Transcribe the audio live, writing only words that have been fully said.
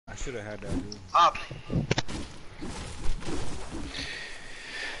I should have had that dude. Up.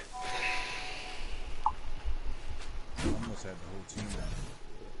 I almost had the whole team down.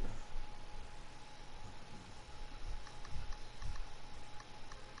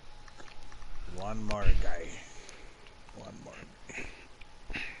 One more guy. One more guy.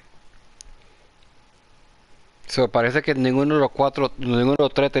 So, parece que ninguno de los cuatro, ninguno de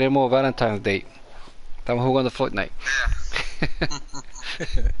los tres tenemos Valentine's Day. Estamos jugando Fortnite.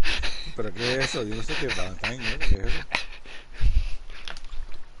 ¿Pero qué es eso? Yo no sé qué es Valentine, ¿no? ¿Qué es eso?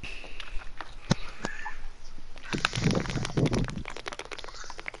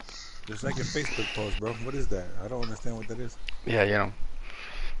 Just like a Facebook post, bro. What is that? I don't understand what that is. Yeah,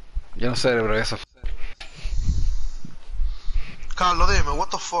 yo no cerebro eso. Carlos, dime,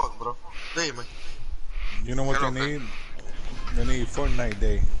 what the fuck, bro? Dime. You know what they need? They need Fortnite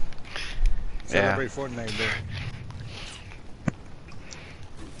Day. Celebrate Yeah. Fortnite Day.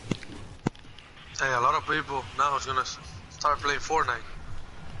 Hey, a lot of people now is gonna start playing Fortnite.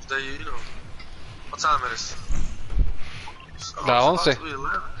 They, you know, what time it is? La It's 11. about to be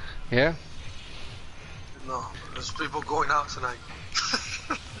 11. Yeah. No, there's people going out tonight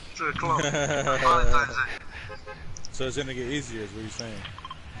to the club. Valentine's Day. So it's gonna get easier, is what you're saying.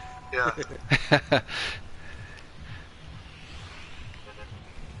 Yeah.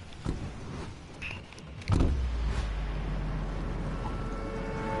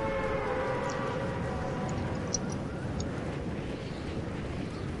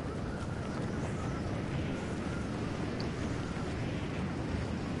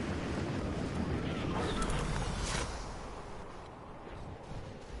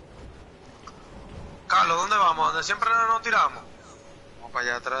 Carlos, ¿dónde vamos? ¿Dónde siempre nos tiramos? Vamos para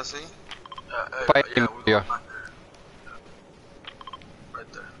allá atrás, sí. Pa' ahí, Yeah, we yo. go back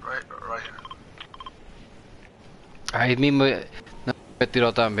there. Right there, right here. Ahí mismo no, me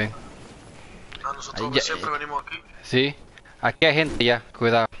tiró también. Ah, nosotros Ahí ya- siempre venimos aquí. Sí. Aquí hay gente ya,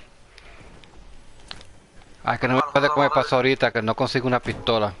 cuidado. Ay, que no me puede como me pasó ahorita, que no consigo una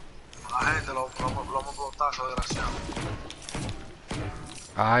pistola. La gente lo vamos a explotar, eso desgraciado.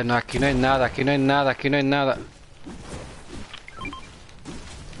 Ay, no, aquí no hay nada, aquí no hay nada, aquí no hay nada.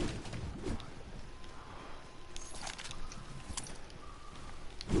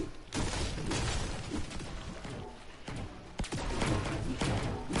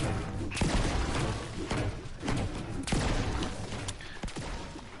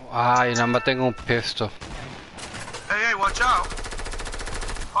 Ay, nada más tengo un pistol. Hey, watch out!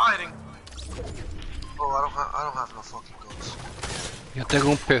 Fighting. Oh, I don't have no fucking guns. Yo tengo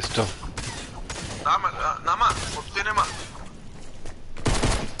un pistol. Dame, nada más, ¿por qué tienes más?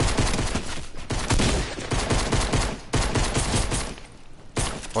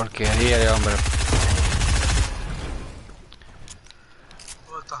 Porquería de hombre.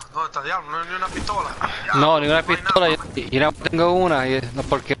 ¿Dónde está, diablo? No hay ni una pistola. No, ni una hay pistola. nada. Yo nada más tengo una y no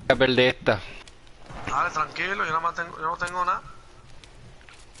porque perder esta. Dale, tranquilo, yo no tengo nada.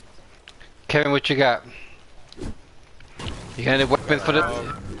 Kevin, what you got? You got any weapons for this?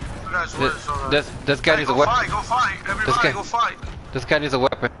 You guys win, so, This guy needs a go weapon. fight, go fight. Everybody guy- go fight. This guy needs a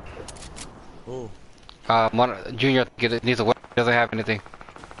weapon. Oh, Junior needs a weapon. Doesn't have anything.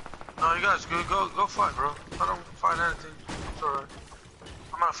 No, you guys go fight, bro. I don't find anything. It's alright.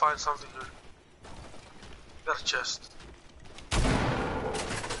 I'm gonna find something here. Got a chest.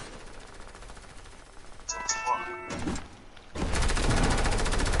 Fuck.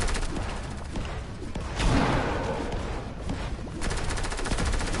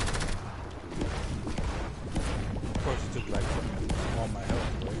 of course you took like all my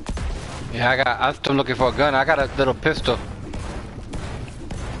health, right? Yeah, I'm still looking for a gun. I got a little pistol.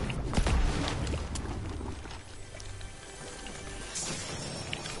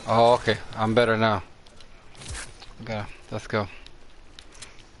 Oh, okay. I'm better now. Okay, let's go.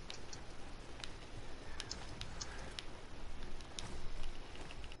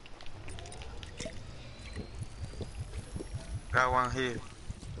 Got one here.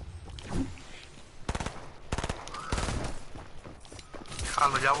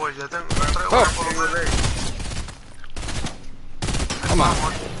 Carlos, ya voy, ya tengo 3 horas por lo menos. Come on.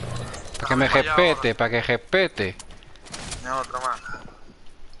 Vamos. Para que me respete, para que respete. Tiene otra más.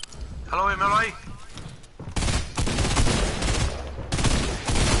 Míralo ahí.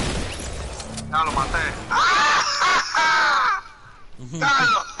 Ya lo maté.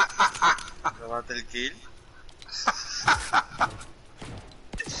 Carlos. Robate el kill.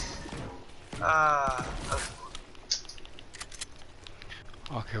 Ah,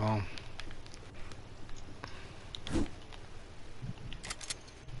 Okay, well.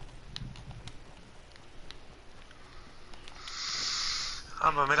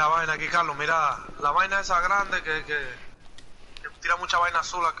 Ah, pues mira vaina aquí, Carlos. Mira la vaina esa grande que tira mucha vaina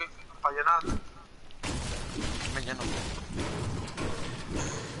azul aquí para llenar. Me lleno.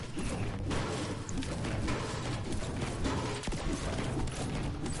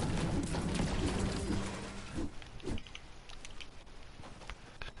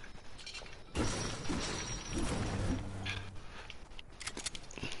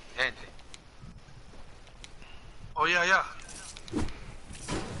 Gente. Oye, allá.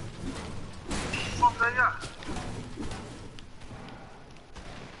 ¿Dónde allá?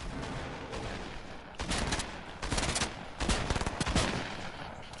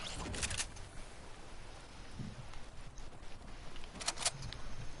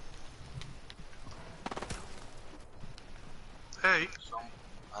 Hey.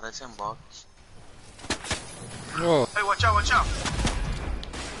 Parecen bots. Oh, Hey, watch out, watch out.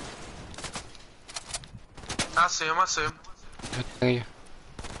 I see him, I see him. yo tengo-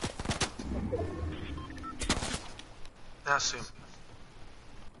 Yeah, I see him.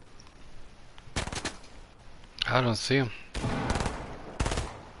 I don't see him.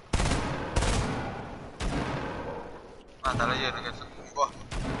 Mátalo, Jerry, que es un bot.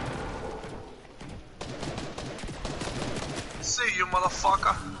 See you,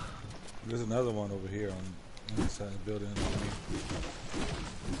 motherfucker. There's another one over here on the side of the building.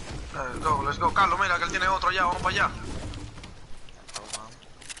 Let's go, Carlos, mira que él tiene otro allá, vamos para allá.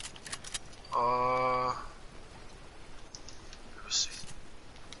 Let me see.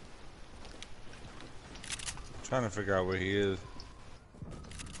 Trying to figure out where he is.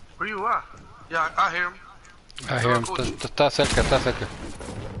 Where you at? Yeah, I hear him. I hear him. Está cerca, está cerca.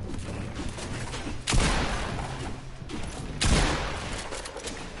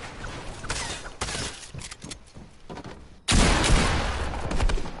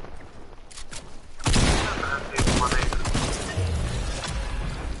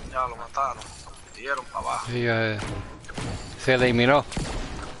 Ya lo mataron, lo dieron para abajo. Sí, se eliminó.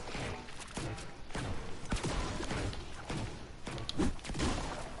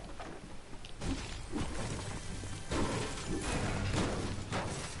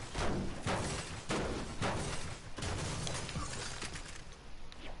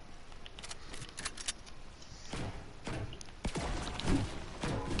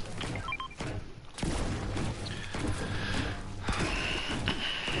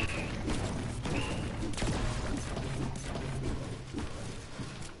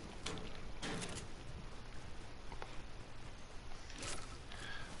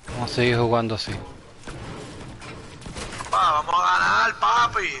 Vamos a seguir jugando así. Vamos a ganar,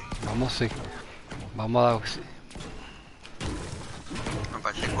 papi. Vamos sí. Vamos a dar. Me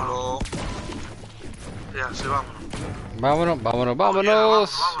partículo. Ya, sí, vámonos. Vámonos, vámonos, Vámonos,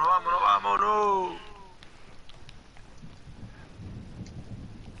 vámonos. vámonos, vámonos.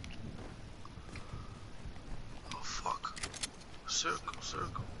 Oh, fuck. Circle,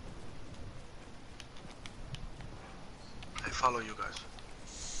 circle. I follow you guys.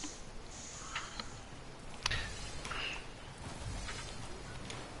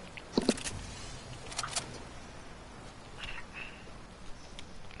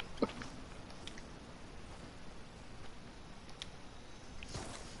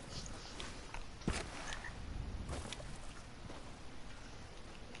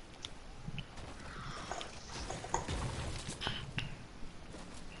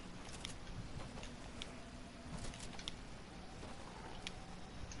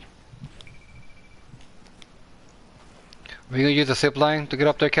 Are you gonna use the zip line to get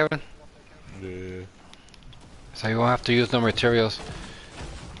up there, Kevin? Yeah. So you won't have to use no materials.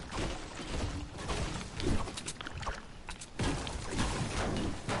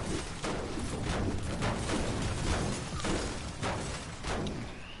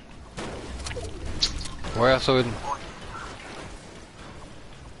 Voy a subir.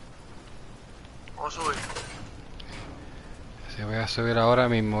 Vamos a subir. Sí, voy a subir ahora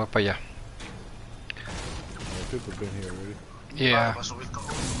mismo, voy para allá. People been here already. Yeah. Vale, para subir todo.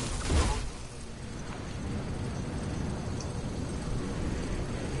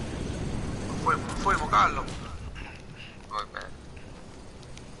 Fuimos, Carlos. Voy, espera.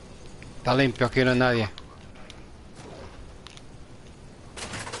 Está limpio, aquí no hay nadie.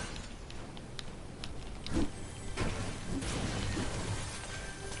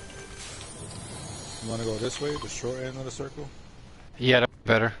 You want to go this way, the short end of the circle? Yeah, that's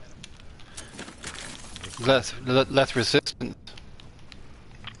better. Less resistance.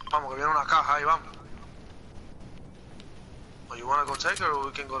 Vamos, que viene una caja ahí, vamos. Or you wanna go take it or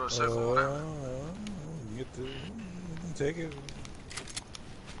we can go to the circle, whatever. Get the, take it.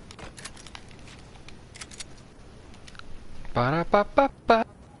 Para pa pa pa.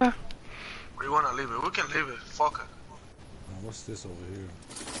 Or you wanna leave it? We can leave it. Fuck it. What's this over here?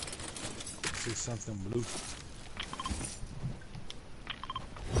 I see something blue.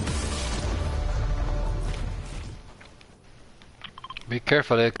 Be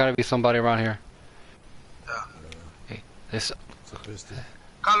careful, there's gotta be somebody around here. Yeah. Hey, this, It's a pistol.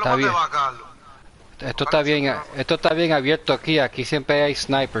 Carlos, Está ¿dónde bien. va, Carlos? esto está bien abierto aquí. Aquí siempre hay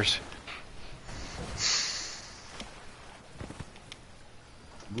snipers.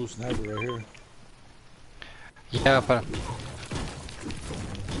 Blue sniper right here. Ya, para.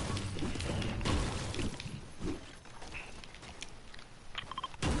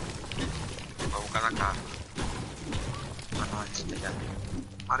 Voy a buscar acá. Ah, no, hay gente ya.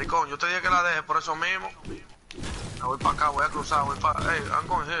 Maricón, yo te dije que la deje por eso mismo. Me voy para acá, voy a cruzar, voy para... Hey, I'm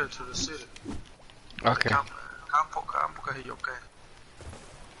going here to the city. Okay. Campo, que si yo qué.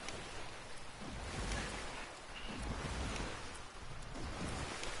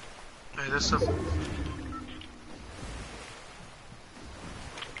 Hey, this is...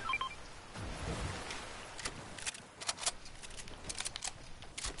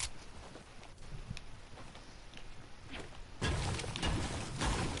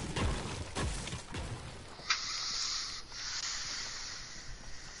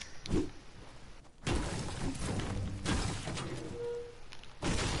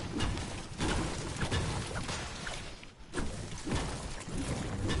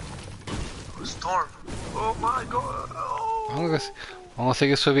 Storm. Oh my god. Oh. Vamos a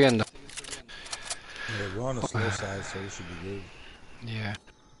seguir subiendo. Yeah, we're on the slow side, so we should be good. Yeah.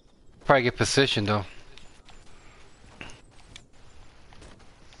 Probably get positioned though.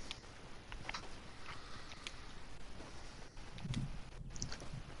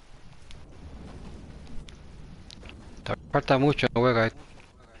 Te falta mucho, no juega.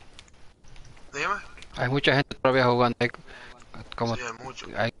 Dime. Hay mucha gente todavía jugando. Sí, hay mucho.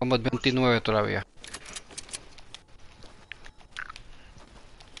 Hay como 29 todavía.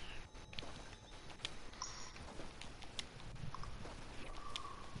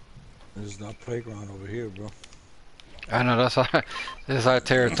 There's no playground over here, bro. I know that's our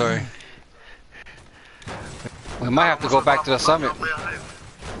territory. We might have to go back to the summit.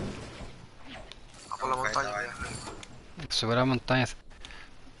 Por la montaña. Subir las montañas.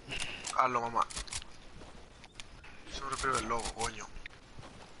 Carlos, mamá. Sobrevive el lobo, coño.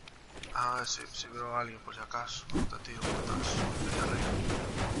 A ver si veo a alguien por si acaso. Te tiro un putazo. De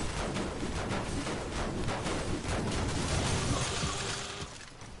arriba.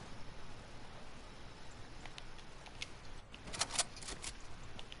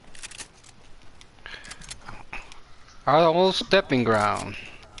 Our old stepping ground.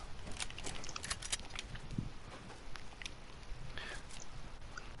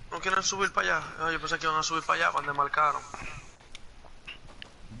 ¿No quieren subir para allá? Yo pensé que iban a subir para allá cuando marcaron.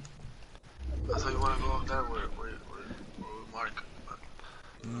 I thought you wanna go up there where we mark.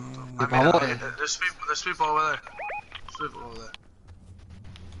 There's people over there. There's people over there.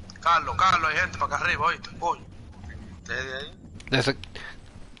 Carlos, hay gente para acá arriba, oíste, coño. ¿Ustedes de ahí? There's a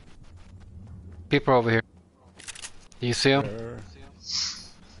people over here. You see them?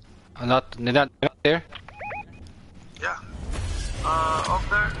 They're not there? Yeah. Up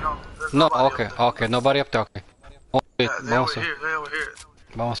there? No. There's No, nobody okay, up there. okay, nobody up there, okay. Yeah, they Vamos over here.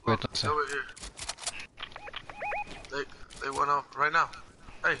 vamos a ver They entonces. over here. They went up right now.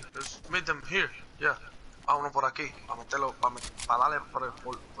 Hey, let's meet them here. Yeah. Vámonos por aquí, para meterlo, para darle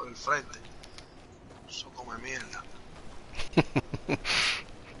por el frente. Eso come mierda.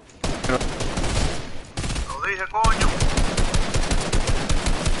 Lo dije, coño.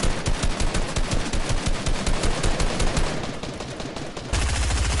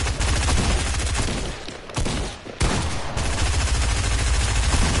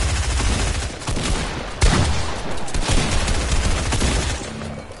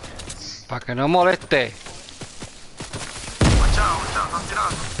 Para que no moleste. Machado, están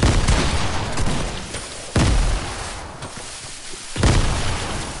tirando.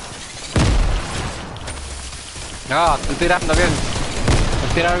 No, están tirando bien.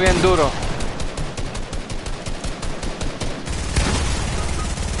 Están tirando bien duro.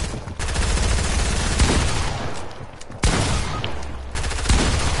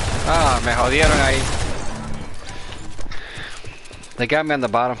 Ah, me jodieron ahí. They got me on the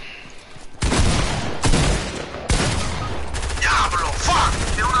bottom. ¡Diablo! ¡Fuck!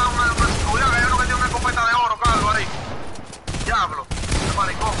 Tiene cuidado, hay uno que tiene una escopeta de oro, Carlos, ahí. ¡Diablo! ¡Qué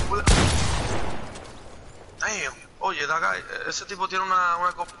maricón! Cuidado. Damn. Oye, ese tipo tiene una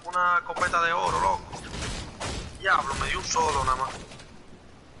escopeta de oro, loco. Diablo, me dio un solo nada más.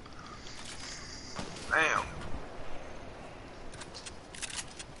 Damn.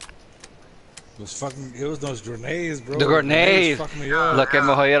 It was those grenades, bro. The grenades. Fucked me up. Lo que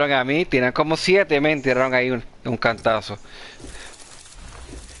me jodieron a mí, tienen como 7, me tiraron ahí un cantazo.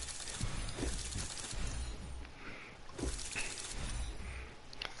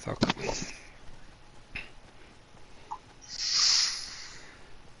 So,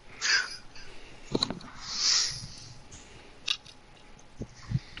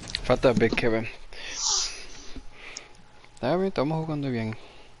 falta Big Kevin. Está bien, estamos jugando bien.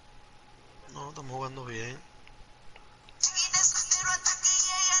 No, estamos jugando bien.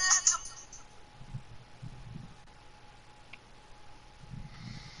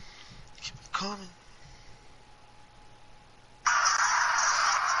 Keep it coming.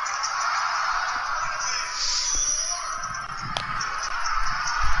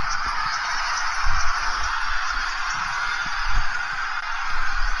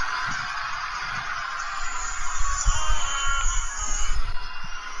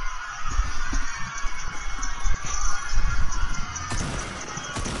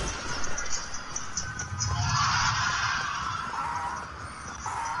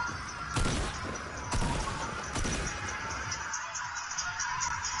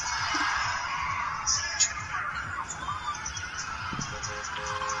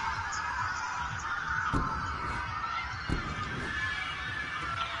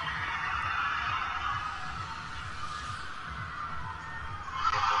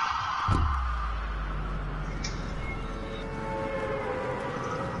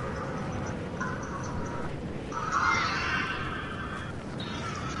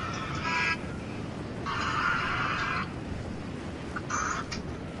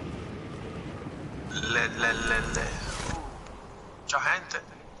 Mucha gente.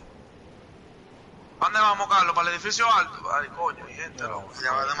 ¿Dónde vamos, Carlos? ¿Para el edificio alto? Ay, coño, hay gente, loco.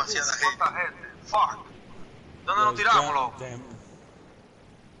 Ya va demasiada gente. ¿Cuánta gente? Fuck. ¿Dónde nos tiramos, loco? Damn.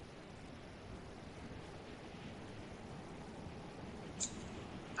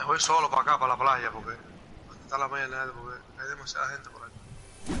 Me voy solo para acá, para la playa, porque está la mierda, porque hay demasiada gente por aquí.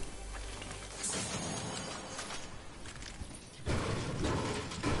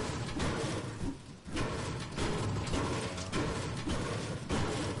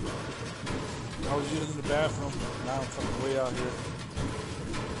 I was using the bathroom. Now I'm fucking way out here.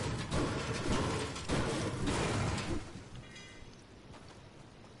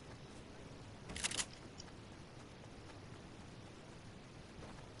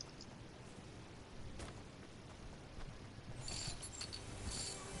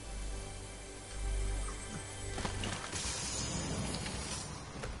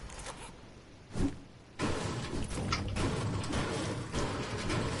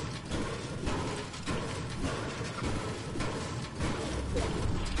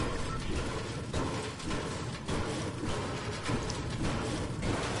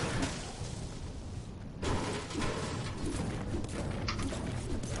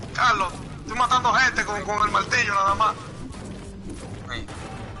 Carlos, estoy matando gente con el martillo nada más. Ey.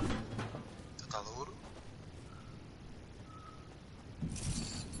 Esto está duro.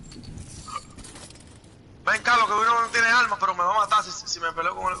 Ven, Carlos, que uno no tiene armas, pero me va a matar si me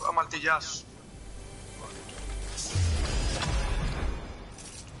peleo con el martillazo.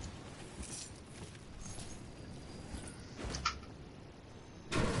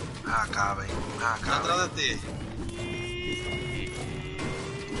 Acá, ven, Está acá. atrás de ti.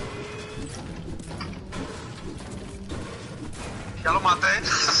 Ya lo maté.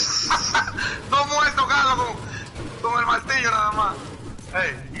 Dos muertos, Carlos, con el martillo nada más.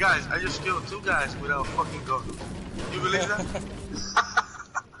 Hey, you guys, I just killed 2 guys without a fucking gun. You believe that?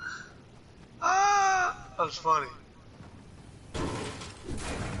 Ah, that's funny.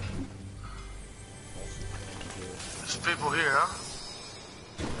 There's people here, huh?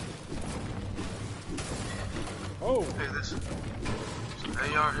 Oh, Hey, there's an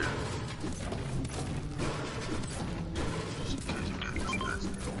AR here. Just in case you get these guys.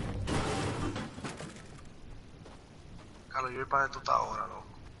 Carlos, yo voy para dentro ahora, loco.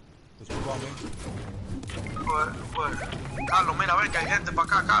 there's people on me. Pues, Carlos, mira, ven que hay gente para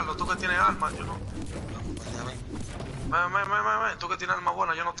acá, Carlos, tú que tienes armas, yo no. Acompáñame. Ven, tú que tienes armas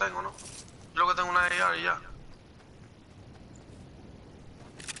buenas, yo no tengo, ¿no? Yo lo que tengo una AR y ya.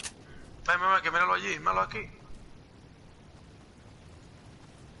 Ven, que míralo allí, míralo aquí.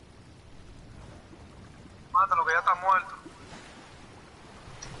 Mátalo, que ya está muerto.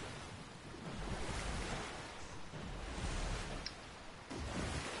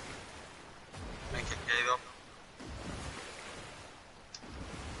 Ven que aquí hay dos.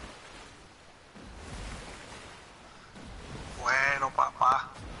 Bueno, papá.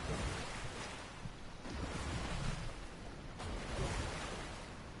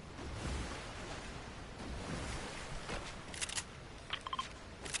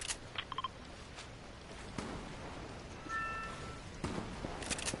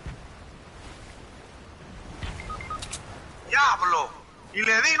 Y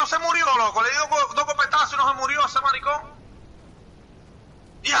le di, no se murió, loco. Le di dos copetazos y no se murió ese maricón.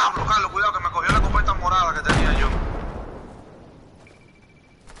 Diablo, Carlos, cuidado que me cogió la escopeta morada que tenía yo.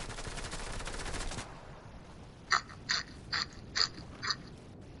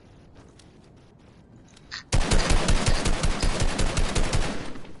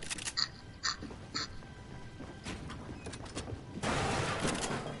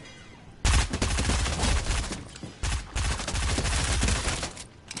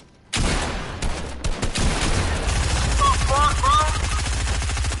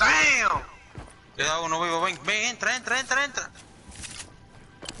 Damn. Queda uno vivo, ven, entra.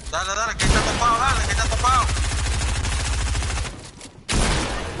 Dale, que está topado, dale, que está topado.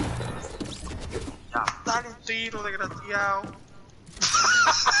 Ya, dale un tiro, desgraciado.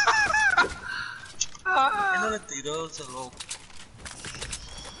 Él no le tiró, ese loco.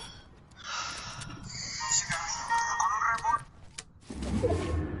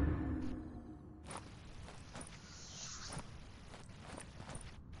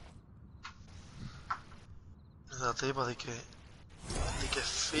 Esa tipa de que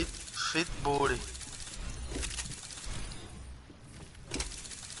fit booty.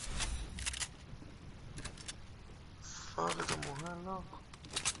 Fuck esta mujer, loco.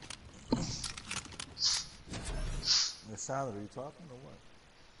 Sandra, are you talking or what?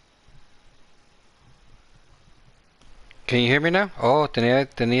 Can you hear me now? Oh, tenía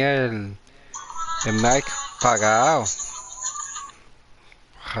el mic apagado.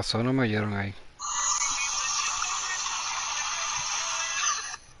 Razón no me oyeron ahí.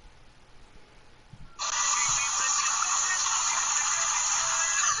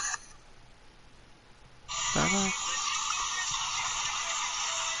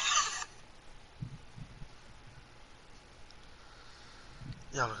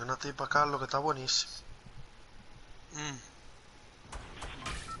 Ya, lo que una tipa, Carlos, que está buenísimo.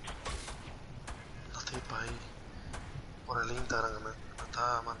 Una tipa ahí, por el Instagram, que me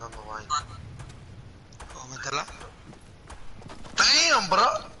está mandando vaina. ¿Vamos a meterla? Damn, bro.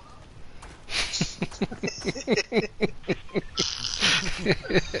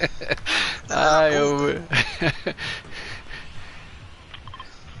 Ay, hombre.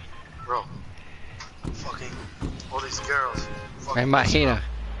 Bro, fucking, all these girls. Me imagino.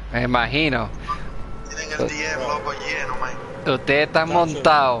 Tienen el DM, loco, lleno, man. Ustedes están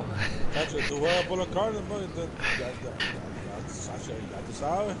montados. Cacho, tú juegas por los Cardinals, bro. Sacho, ya tú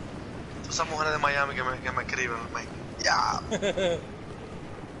sabes. Todas esas mujeres de Miami que me escriben, man. Ya. Pero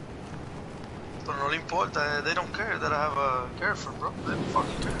no le importa, they don't care that I have a girlfriend, bro. They don't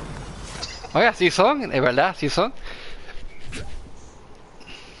fucking care. Oye, así son, es verdad, así son.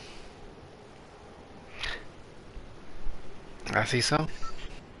 Así son.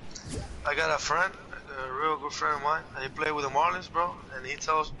 I got a friend, a real good friend of mine, and he played with the Marlins, bro, and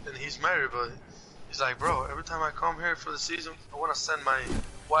he's married, but he's like, bro, every time I come here for the season, I want to send my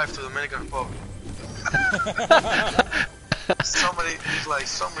wife to the Dominican Republic. So many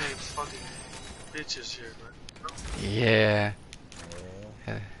fucking bitches here, man. Yeah.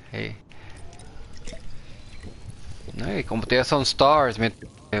 Hey. No, y como ustedes son stars, pues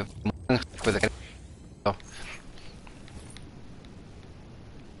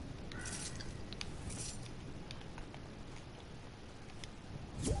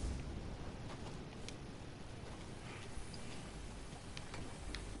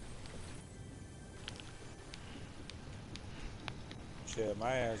Shit,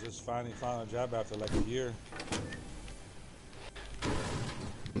 my ass just finally found a job after like a year.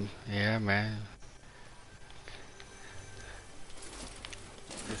 yeah, man.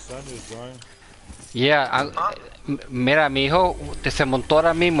 Your son just joined. Yeah, mira, mi hijo se montó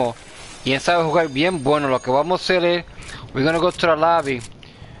ahora mismo y él sabe jugar bien bueno. Lo que vamos a hacer es, we're gonna go to the lobby.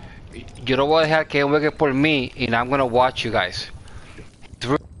 Yo lo voy a dejar que él juegue por mí and I'm gonna watch you guys.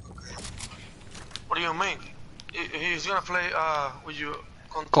 What do you mean? He's gonna play with you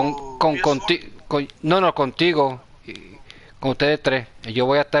No, contigo, con ustedes tres. Yo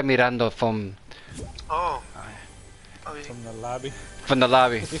voy a estar mirando from From the lobby. from the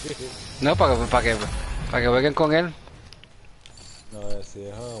lobby. No, para que jueguen con él. No, sí,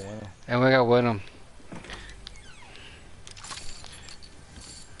 es bueno. Él juega bueno.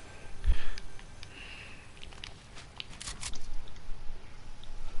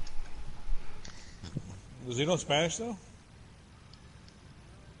 Does he know Spanish though?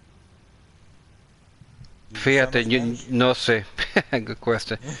 Fíjate, yo no sé. Good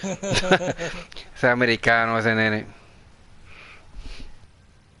question. Es americano ese nene.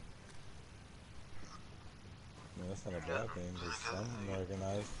 No, that's not a bad thing. There's some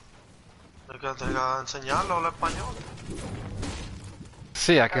Americanized. Hay que enseñarlo al español.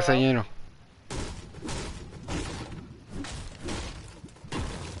 Sí, aquí está lleno.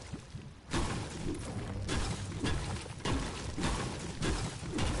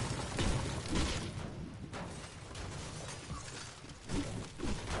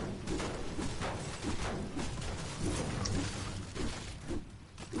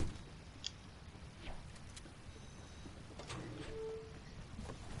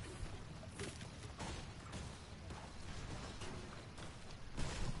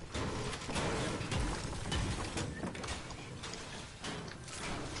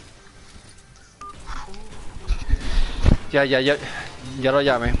 Ya lo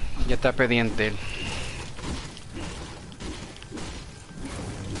llamé. Ya está pendiente él.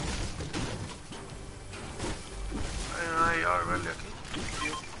 Hay una AR verde aquí.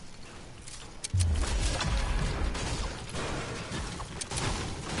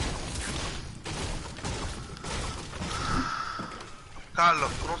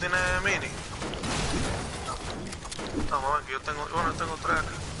 Carlos, ¿tú no tienes mini? No, mamá, que yo tengo, bueno, tengo 3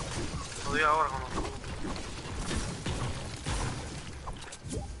 acá. Lo di ahora cuando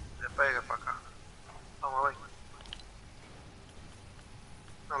le pegue para acá. Vamos a ver.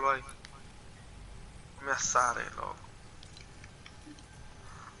 No lo hay. No me azare, loco.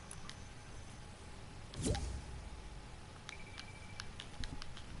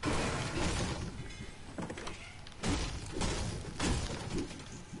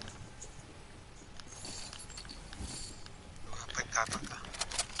 Voy a pescar para acá.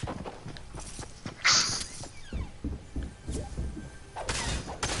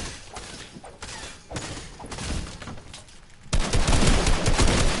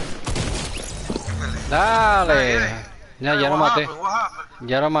 Dale. Ya lo maté. What happened?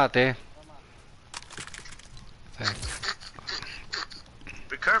 Ya lo maté.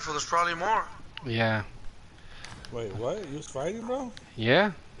 Be careful, there's probably more. Yeah. Wait, what? You was fighting, bro?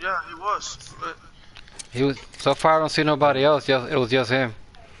 Yeah. Yeah, he was. But He was, so far I don't see nobody else. It was just him.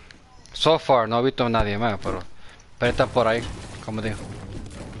 So far no he visto a nadie más, pero está por ahí, como digo.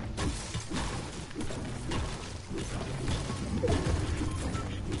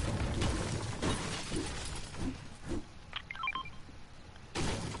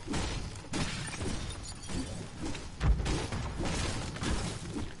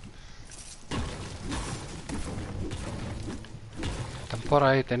 Están por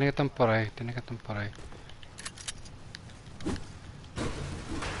ahí, tienen que estar por ahí, tienen que estar por ahí.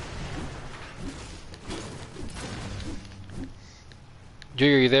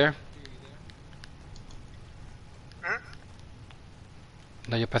 Juju, you there?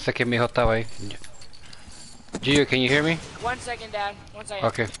 No, yo pensé que mi hijo estaba ahí. Juju, can you hear me? 1 second, Dad. 1 second.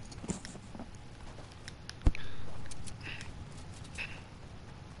 Okay.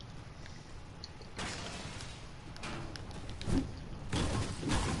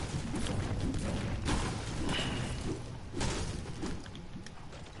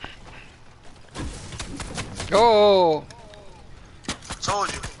 Oh,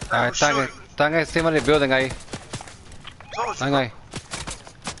 told you. ah, That was shooting. están encima del building ahí. Told you. Están ahí.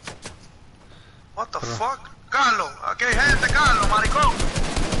 What the fuck? Carlos, aquí hay gente, Carlos, maricón.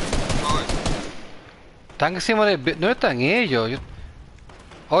 Están encima del building. ¿Dónde están ellos?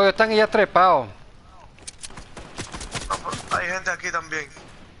 Oh, están ya trepados. No, pero hay gente aquí también.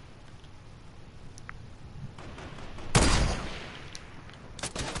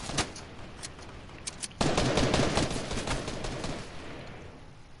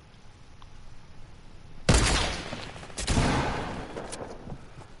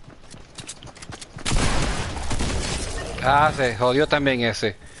 Ah, se jodió también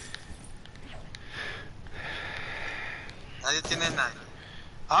ese. Nadie tiene nada.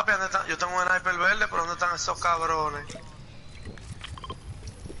 Ah, pero ¿dónde están? Yo tengo un sniper verde, pero ¿dónde están esos cabrones?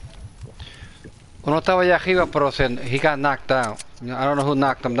 Uno estaba allá arriba, pero he got knocked down. I don't know who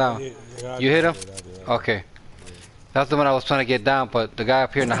knocked him down. You hit him? Okay. That's the one I was trying to get down, but the guy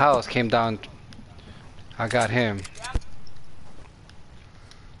up here in the house came down. I got him.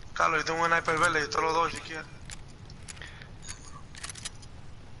 Carlos, yo tengo un sniper verde, yo te lo doy si quieres.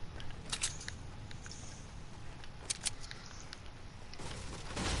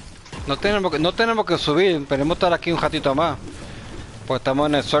 No tenemos que subir, queremos estar aquí un ratito más. Pues estamos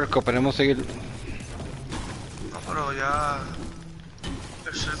en el cerco, queremos seguir. No, pero ya...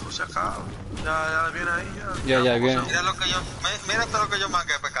 El cerco se acaba. Ya viene ahí, Ya viene. Mira lo que yo, mira todo lo que yo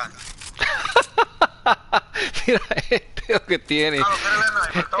manqué pecando. Mira este lo que tiene. Carlos, ¿quieres el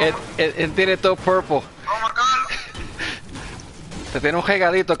sniper? Toma. Él tiene todo purple. Toma, Carlos. Te tiene un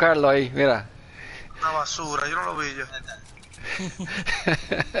regalito, Carlos, ahí, mira. Una basura, yo no lo vi ya.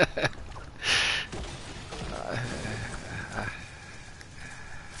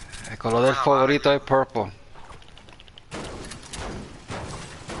 El color del favorito es purple.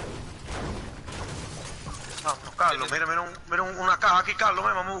 Vamos, Carlos, mira una caja aquí, Carlos,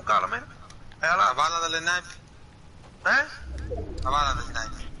 ven, vamos a buscarla, mira. Allá La la, bala del sniper. ¿eh? La bala del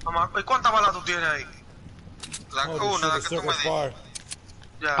sniper. Vamos, ¿y cuántas balas tú tienes ahí? La Holy una, shit, la the que tú me circle's dijiste. far.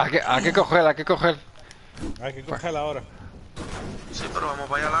 Ya. Hay que coger, hay que coger. Hay que cogerla ahora. Sí, pero vamos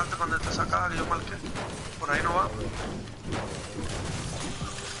para allá adelante cuando esté esa caja que yo marqué. Por ahí no va.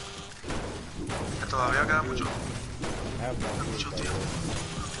 Que todavía queda mucho tiempo.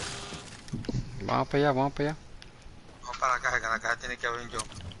 Vamos para allá, vamos para allá. Vamos para la caja, que en la caja tiene que haber un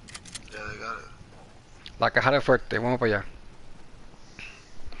jump. Ya, de cara. La caja de fuerte, vamos para allá.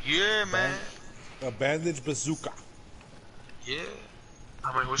 Yeah, man. A bandage bazooka. Yeah.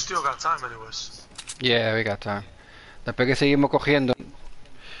 I mean, we still got time anyways. Yeah, we got time. Después que seguimos cogiendo.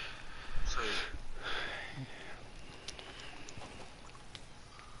 Sí.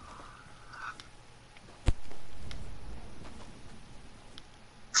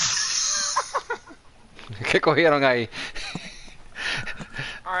 ¿Qué cogieron ahí?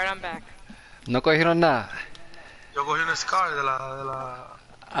 Alright, I'm back. No cogieron nada. Yo cogí un Scar de la...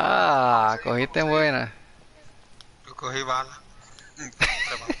 Ah, cogiste buena. Yo cogí bala.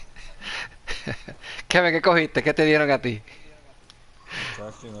 Kevin, ¿qué cogiste? ¿Qué te dieron a ti?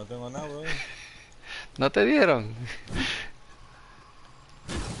 Chachi, no tengo nada, bro. ¿No te dieron?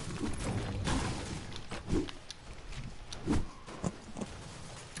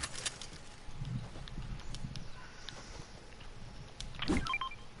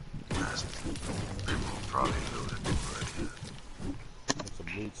 People probably looted already. It's a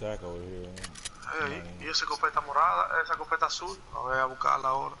blue tack over here. Hey, y esa escopeta morada, esa escopeta azul, la voy a buscarla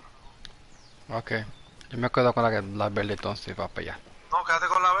ahora. Ok. Yo me quedo con la verde entonces, va para allá. No, quédate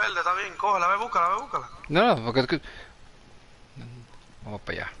con la verde, está bien, cógela, ve, búscala. No, no, porque... Vamos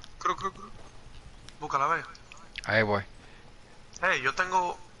para allá. Cru. Búscala, ve. Ahí voy. Hey,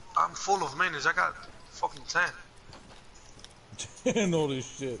 I'm full of minis, I got fucking 10. know this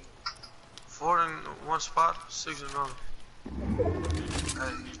shit. 4 in one spot, 6 in another.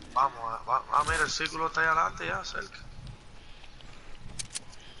 Hey, vamos, mira, el círculo está ahí adelante ya, cerca.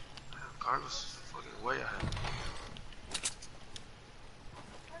 Damn, Carlos, fucking way ahead.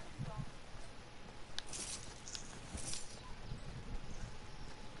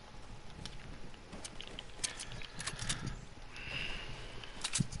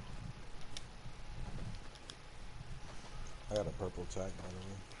 I got a purple tack, by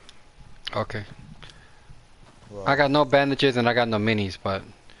the way. Ok. Well, I got no bandages and I got no minis, but...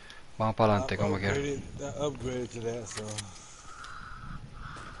 Vamos para adelante, como quiera. I upgraded to that, so...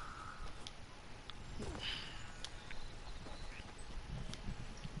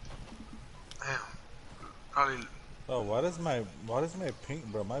 Damn. Probably... Oh, why does my ping,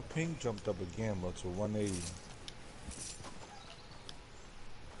 bro? My ping jumped up again, bro, to 180.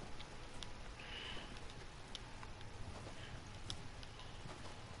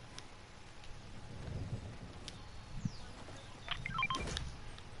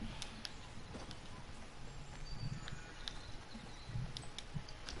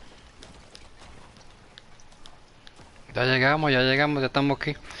 Ya llegamos, ya estamos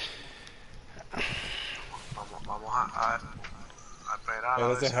aquí. Vamos a esperar Hey, a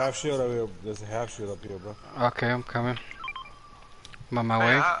there's ver a half shield up here. There's a half shield up here, bro. Ok, I'm coming. I'm on my Hey,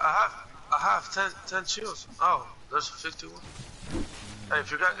 way. I have 10 shields. Oh, there's 51. Hey,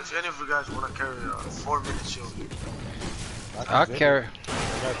 if any of you guys want to carry a 4-minute shield, I'll zip carry. it.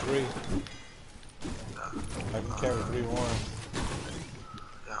 I got 3. I can carry 3 more.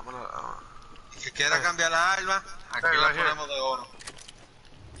 yeah, I'm gonna. Si quiera cambiar la arma, aquí Hey, la right here. ponemos de oro.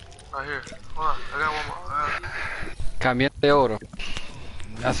 Right here. Hold on, I got one more. Camión de oro.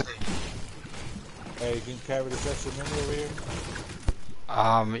 That's, Hey, you can carry this extra mini over here?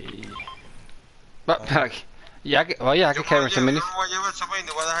 ya que, oye, hay que carry some minis. Yo me voy a llevar esa vaina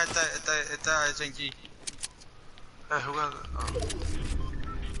y voy a dejar esta SMG. Hey, who got?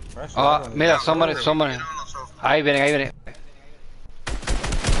 Actually, I Ah, don't mira, even- somebody. Quiero nosotros. Ahí vienen.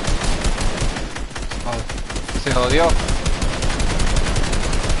 Oh, se jodió.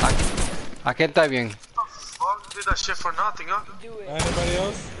 Aquí está bien. Fuck, did that shit for nothing, huh? Anybody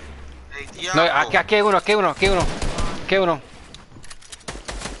else? Ey, No, diablo. aquí hay uno.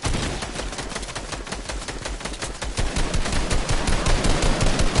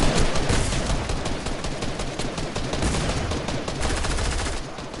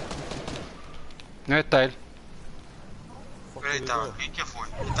 No está él. Ahí estaba. ¿Y qué fue?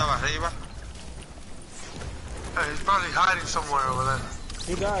 Estaba arriba. Hey, he's probably hiding somewhere over there.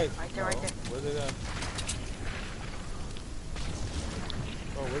 He died. Right there, right there. Where did that?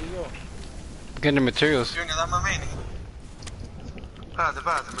 Oh, where'd he go? Getting the materials. Junior, dame a mini.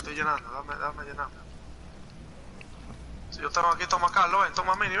 Espérate, me estoy llenando, dame llenar. Si yo tengo aquí, toma Carlos, ven,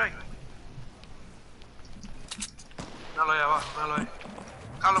 toma Mini, ven. Míralo ahí abajo, míralo ahí.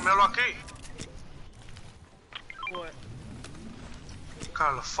 Carlos, míralo aquí. What?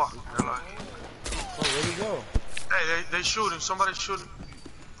 Carlos, fuck, míralo ahí. Oh, where'd he go? Hey, they shooting, somebody's shooting.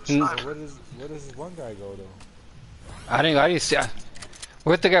 Mm. Sniper. Where does this one guy go though? I didn't see.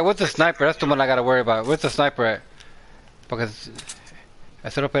 Where's the guy? Where's the sniper? That's the one I gotta worry about. Where's the sniper at? Because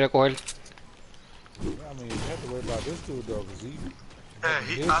ese lo puede coger. Yeah, I mean, you have to worry about this dude though, cause he. Hey,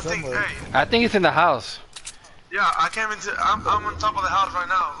 He's I think, somewhere. hey, I think he's in the house. yeah, I came into, I'm on top of the house right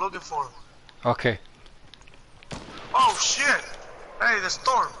now, looking for him. Okay. Oh shit! Hey, the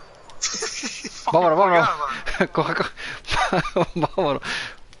storm. Vámonos, vámonos. Fucking Coge, coge. Vámonos.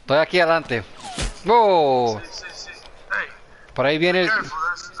 Estoy aquí adelante. ¡Oh! sí. Hey, Por ahí viene el... careful,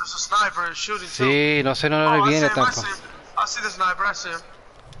 there's a sniper shooting too. Sí, no sé, no le I viene see him, tampoco. I see the sniper, I see him.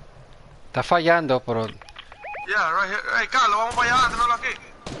 Está fallando, pero... Yeah, right here. Hey, Carlos, vamos para allá, míralo aquí.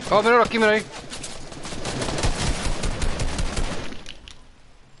 Oh, míralo aquí, mira ahí.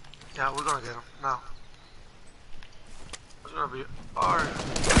 Yeah, we're gonna get him now. It's gonna be hard.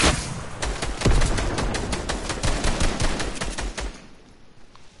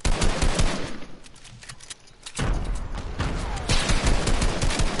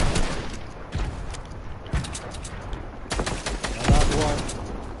 Another one.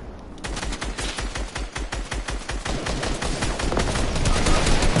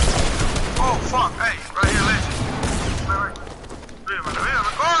 Oh, fuck, hey, right here, legend. Vídeme,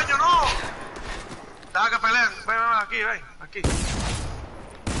 coño, no. Deja que peleen, ven, aquí, aquí.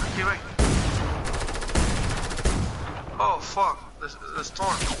 Aquí, ven. Oh, fuck, the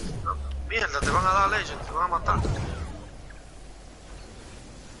storm. Mierda, te van a dar legend, te van a matar.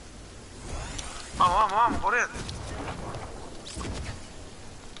 Vamos, corriendo.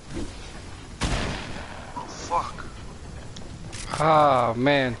 Oh, fuck. Ah,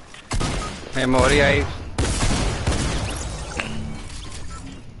 man. Me morí ahí.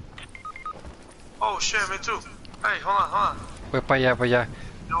 Oh, shit, me too. Hey, hold on. Voy para allá, para allá.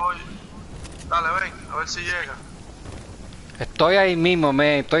 Yo voy. Dale, ven, a ver si llega. Estoy ahí mismo, man.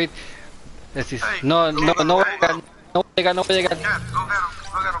 Estoy... No voy a llegar. No voy a llegar, no voy a llegar. Cat, go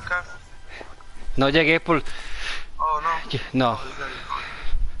get him, Cat. No llegué por... Oh, no. No.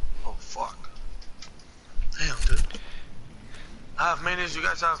 Oh, fuck. Damn, dude. I have minis, you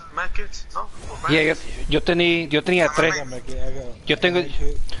guys have medkits? No? Or Yeah, medkits? yo tenía I tres. got my kid, I got. Yo tengo... my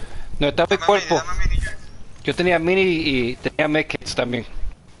kid. No estaba el Dame a mini, cuerpo. dame a mini, Junior. Yo tenía mini y tenía medkits también.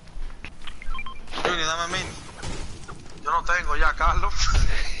 Junior, dame a mini. Yo no tengo ya, Carlos.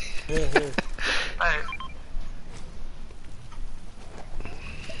 Here. Hey,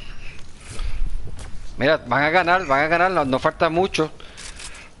 Mira, van a ganar, no falta mucho.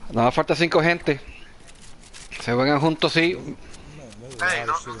 Nada falta 5 gente. Se juegan juntos, sí. hey,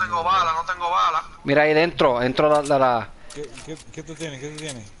 no tengo bala. Mira ahí dentro la... ¿Qué tú tienes? ¿Qué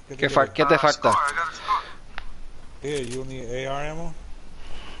te Score, falta? I got a score. Here, you need AR ammo?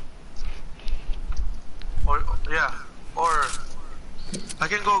 Yeah, or I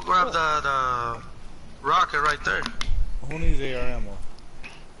can go grab the rocket right there. Who needs AR ammo?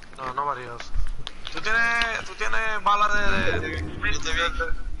 No, nobody else. ¿Tú tienes balas de...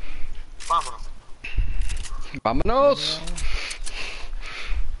 Vámonos. Vámonos.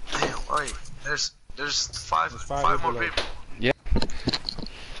 Damn, wait. There's five There's five more people left. people. Yeah.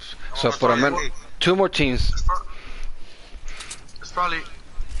 So por lo menos 2 more teams. It's probably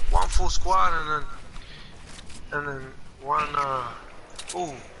one full squad and then one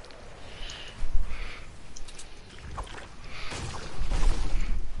ooh.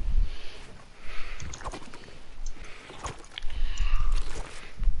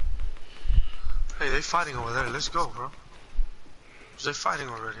 Hey, they fighting over there. Let's go, bro. They fighting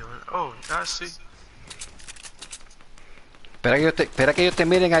already. Oh, yeah, I see. Espera que ellos te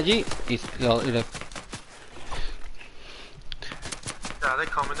miren allí y Yeah, they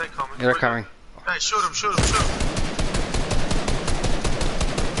coming. they're coming. Hey, shoot him.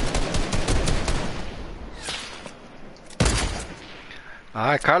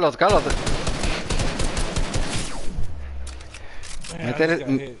 Ah, Carlos. Man, I just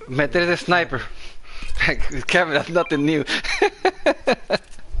got hit. Meter the sniper. Kevin, that's nothing new.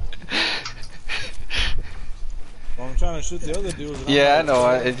 Well, I'm trying to shoot the other dudes. and I'm Yeah,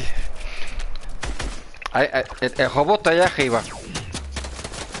 I like, know. El hobo está allá arriba.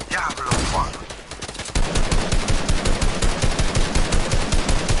 Diablo, fuck.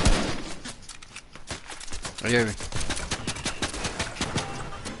 Oye,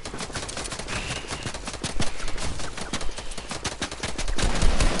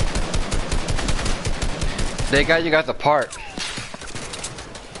 They got you guys apart.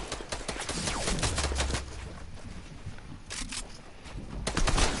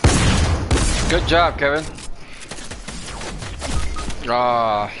 Good job, Kevin.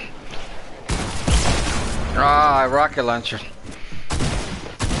 Rocket launcher.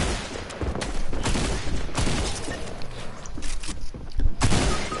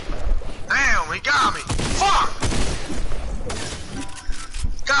 Damn, he got me. Fuck.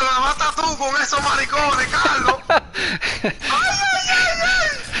 Carlos, la mata tú con esos maricones, Carlos. Ay, ay, ay,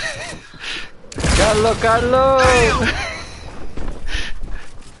 ay. Carlos. Damn.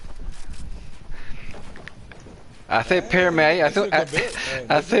 Hace pyramid ahí,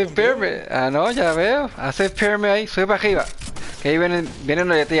 hace pyramid. Ah, no, ya veo. Hace pyramid ahí, sube para arriba. Que ahí vienen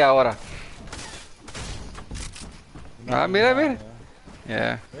los de ti ahora. Ah, mira.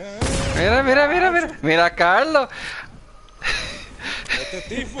 Yeah. Mira. Mira, Carlos. Este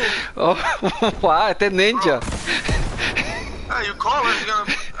tifo. Oh, wow, este es ninja. Hey, you call it,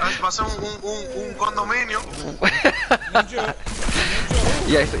 va a ser un condominio. Ninja.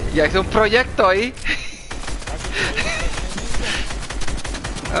 Ya hice un proyecto ahí.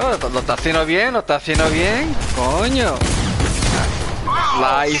 Oh, lo está haciendo bien, coño.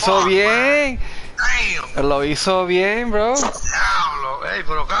 La hizo bien. Damn. Lo hizo bien, bro. Diablo. Ey,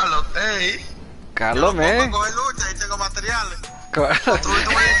 pero Carlos, ey. Carlos, Yo no me. puedo coger lucha, ahí tengo materiales. Construiste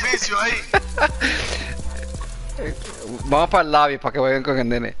un edificio ahí. Vamos para el lobby para que vayan con el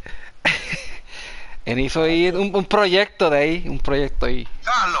nene. Él hizo ahí un proyecto de ahí,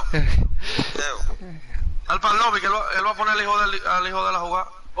 Carlos. Al para el lobby, que él va a poner al hijo de la jugada.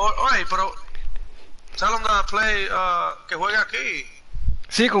 Oye, pero tell him to play, que juegue aquí.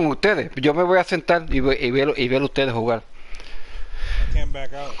 Sí, con ustedes. Yo me voy a sentar y ver ustedes jugar. I can't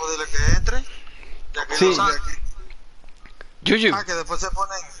back out. O dile que entre. Ya que Sí. lo saque. Juju. Que después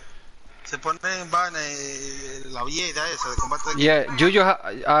se ponen vaina la vieja esa de combate de Yeah, Juju.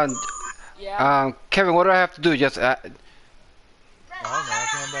 Yeah. Kevin, what do I have to do? Just I don't know. I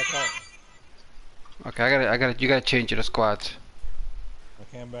can't back out. okay. You gotta change the squads. I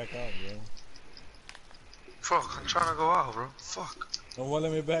can't back out, bro. Fuck, I'm trying to go out, bro. Fuck. Don't want to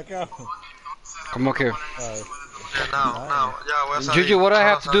let me back out. Como que? Alright. Yeah, now. Ya, voy a salir. Juju, what do I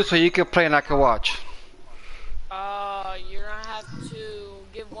have to do so you can play and I can watch? You're gonna have to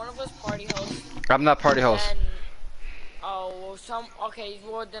give one of us party hosts. I'm not party host. And,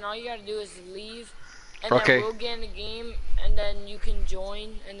 well, then all you gotta do is leave. And Okay. then we'll get in the game, and then you can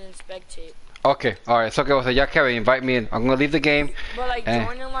join and then spectate. Okay, alright. So, okay, yeah, Kevin, invite me in. I'm gonna leave the game. But, like, Eh.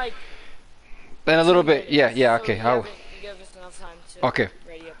 join in, like, In a little 2 bit. minutes, Yeah, so okay. You give us enough time to Okay.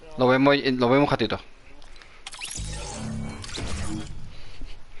 ready up and all. Nos vemos un ratito.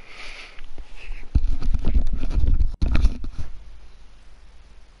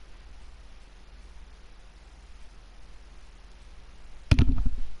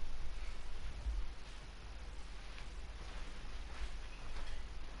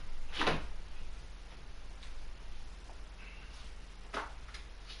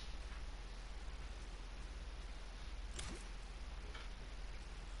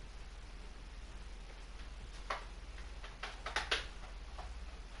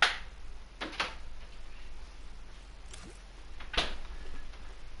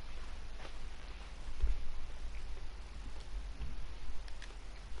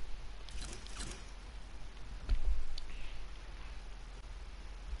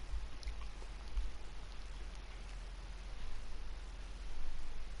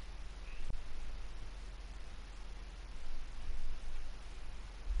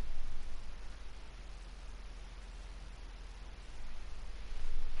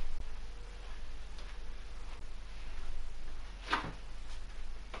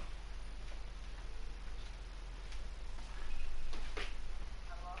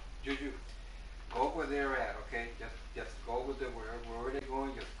 Juju, go where they're at, okay? Just go with them wherever they're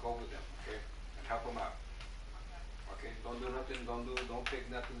going. Just go with them, okay? And help them out. Okay? Don't do nothing. Don't pick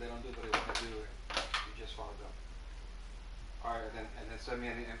nothing they don't do what they want to do. You just follow them. All right, and then send me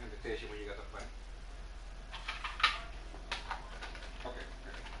an invitation when you got the plan. Okay.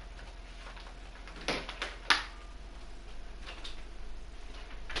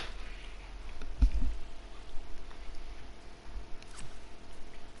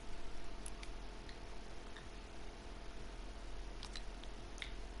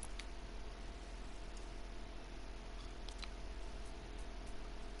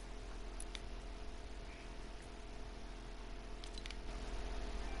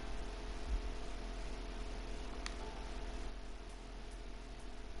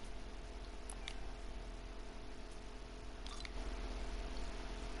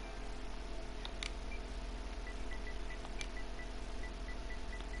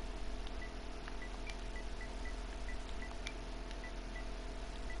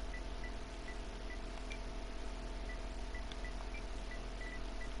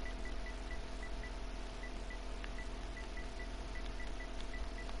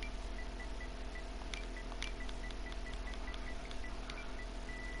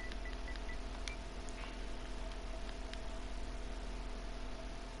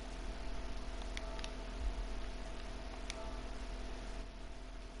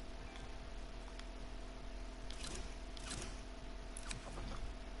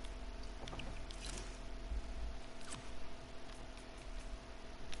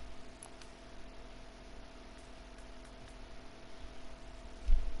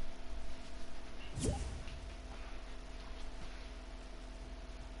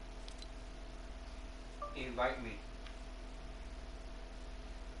 Invite me.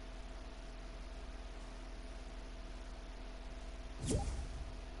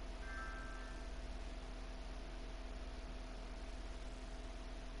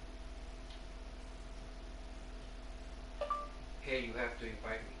 Hey, you have to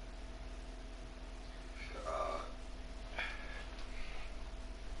invite me.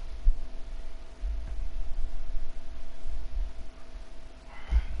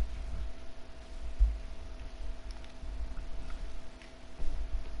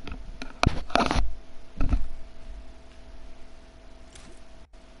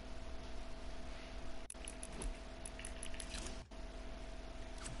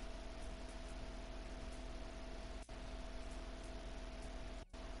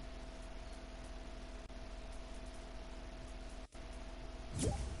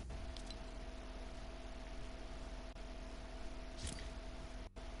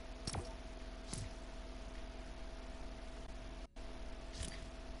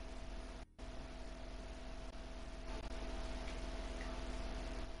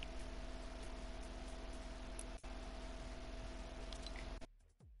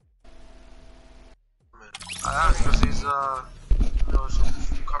 I asked because he's from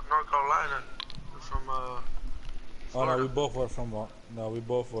North Carolina, from Oh Florida. no, we both were from. No, we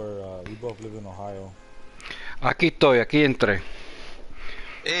both live in Ohio. Aquí estoy, aquí entré.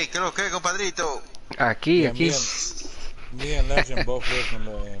 ¡Ey, qué lo que, compadrito! Aquí, Yeah, aquí. me and Legend both lived in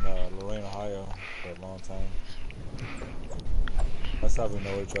Lorain, Ohio for a long time. That's how we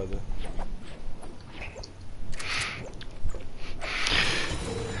know each other.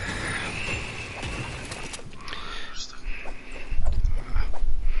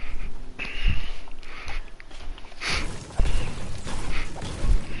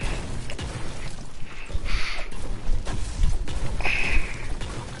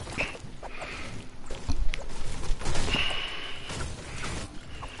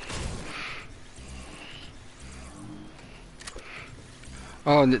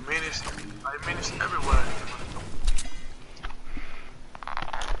 Oh, I mean it's everywhere.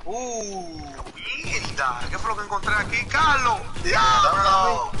 Mierda, ¿qué fue lo que encontré aquí, Carlos?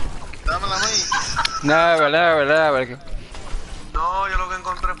 ¡Diablo! Dámela a mí. no, verdad. No, yo lo que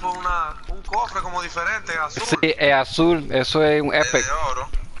encontré fue un cofre como diferente, azul. Sí, es azul, eso es un Es epic. de oro.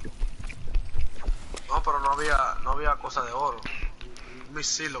 No, pero no había cosa de oro. Un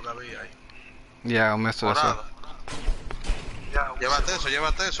misil lo que había ahí. Ya, un eso. Morado. Ya,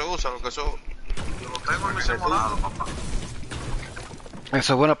 Llévate eso, úsalo, que eso... yo lo tengo en misil morado, papá.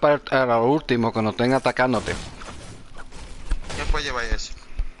 Eso es bueno para lo último, que no estén atacándote. ¿Quién puede llevar eso?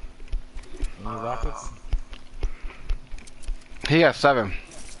 Any rockets? He has 7.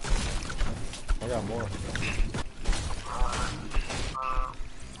 I got more.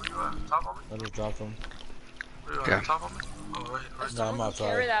 Where you at? Top of me? I just dropped them. Where you Okay. at? Top of me? Oh, right. If No, I'm someone can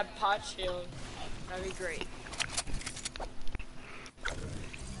carry outside. that pot shield, that'd be great.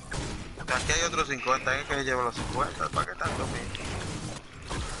 Aquí hay otros 50, hay que llevar los 50, ¿para qué tanto, mío?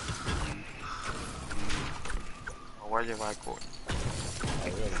 Me voy a llevar el coño.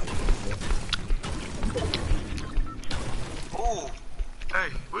 Hey,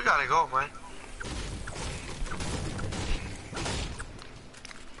 we gotta go, man.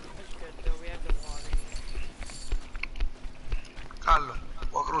 That's good though, we have the water. Carlos,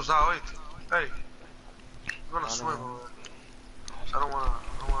 voy a cruzar, ¿oíste? Hey, I'm gonna swim over there. I don't wanna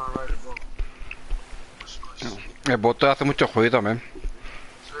ride the boat. El bote hace mucho ruido, man.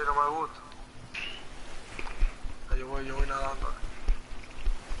 Sí, no me gusta. Yo voy nadando.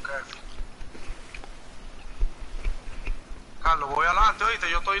 Okay. Carlos, voy adelante, ¿oíste?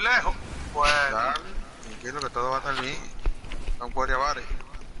 Yo estoy lejos. Pues, Dale, tranquilo que todo va a estar bien. Don't worry about it.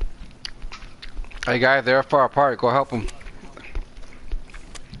 Hey guys, they're far apart. Go help them.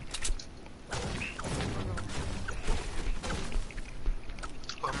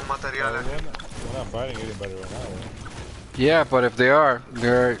 cogemos materiales. We're not fighting anybody right now. Right? Yeah, but if they are,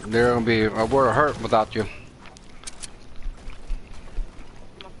 they're gonna be a world of hurt without you.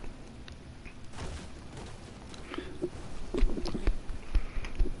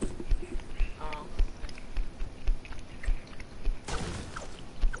 Oh.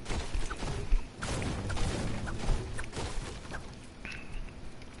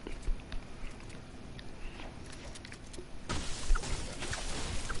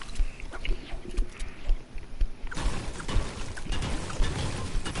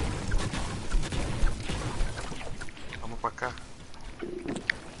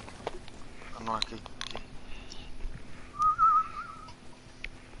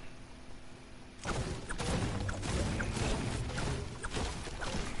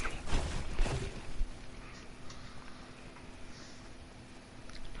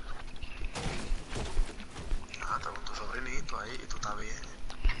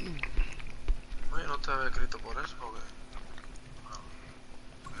 esto por eso, porque...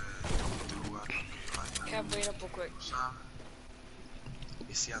 otro lugar tranquilo, Can't wait up real quick. ¿sabes?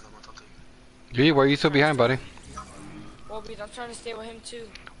 Viciando mototillo. Gee, why are you so behind, buddy? Well, because I'm trying to stay with him too.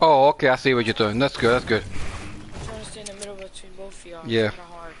 Oh, okay, I see what you're doing. That's good, that's good. I'm trying to stay in the middle between both of y'all. Yeah. It's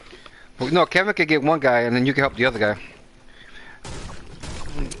kinda hard. Well, no, Kevin could get one guy, and then you can help the other guy.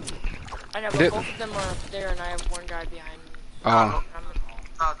 I know, but Did- both of them are up there, and I have one guy behind me. Oh,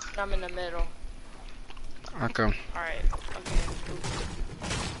 I'm in the middle. okay. Alright,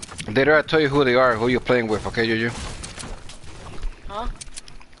 okay. Later I'll tell you who they are, who you're playing with, okay, Juju? Huh?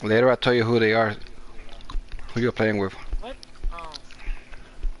 Later I'll tell you who they are, who you're playing with. What? Oh.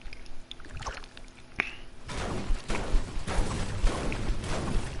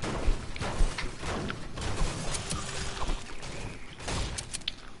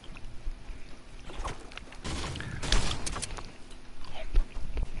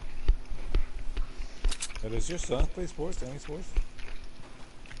 Does your son play sports? Any sports?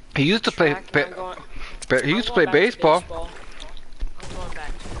 He used to play, Track, I'm going- he I'm used to going play back to baseball. I'm going back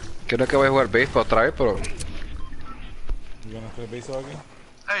to it. Creo que va a jugar baseball otra vez, pero... You gonna play baseball again?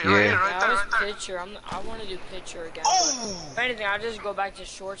 Hey, Yeah. right here, Yeah, right I there, was right there. pitcher. I want to do pitcher again. Oh! But if anything, I'll just go back to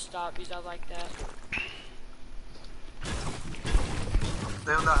shortstop because I like that.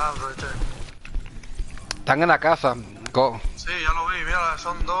 They on that house right there. Están en la casa. Go. Sí, ya lo vi, mira,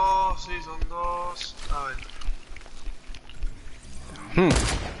 son dos, sí, son dos. A ver.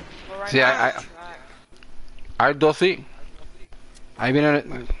 But right Sí, now, I- I'm track. Hay dos, sí. Ahí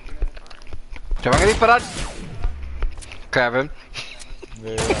vienen... ¿Se van a disparar? Kevin.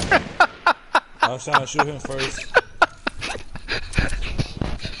 Yeah. I was trying to shoot him first.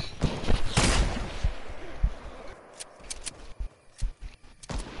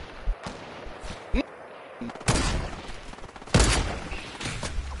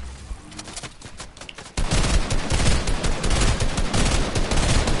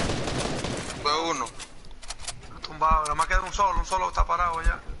 Fue uno. Tumbado, nada más queda un solo está parado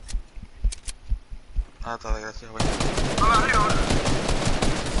allá. Ah, está desgraciado, güey. No, arriba,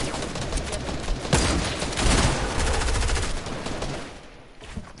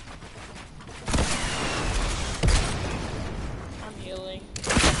 I'm healing.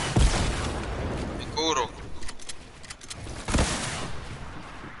 Me curo.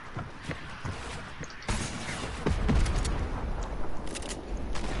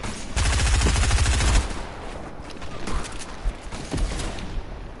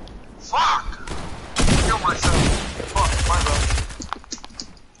 Fuck! Kill myself. Fuck, my bad.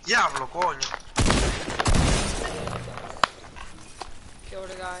 Diablo, coño.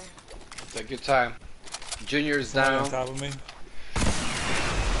 Killed a guy. Take your time. Junior's Right on down. top of me.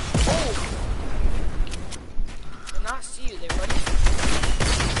 Did not see you there, buddy.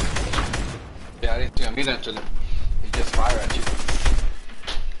 Yeah, I didn't see him either until he just fired at you.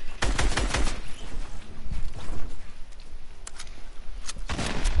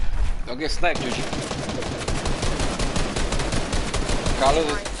 Don't get sniped, Juju. Carlos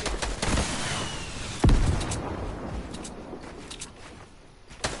is...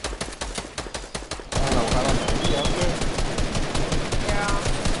 I don't know. He up there? Yeah.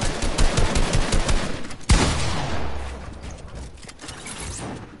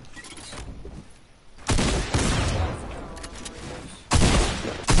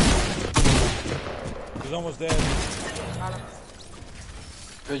 He's almost dead. Got him.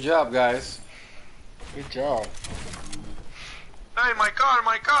 Good job, guys. Good job. Hey, my car,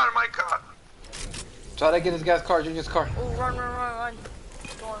 my car, my car. Try to get this guy's car, Junior's car. Oh, run, run, run, run.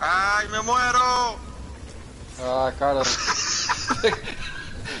 Go on. ¡Ay, me muero! Ah, Carlos.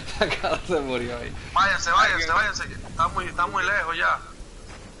 Carlos se murió ahí. Váyanse, váyanse, váyanse. Que está muy lejos ya.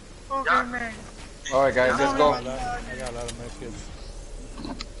 Ya. Alright, guys, let's go. I got a lot of medkits.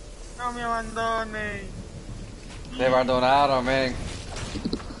 No me abandone. Se abandonaron, man.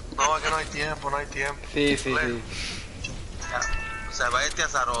 No, es que no hay tiempo, no hay tiempo. Sí, sí, sí. Se va este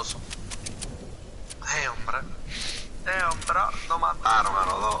azaroso. Hombre. Hombre, nos mataron a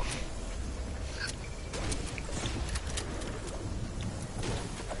los dos.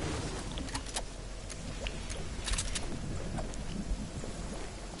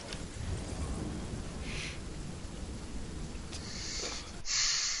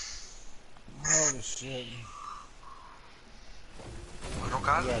 Holy shit. Bueno, We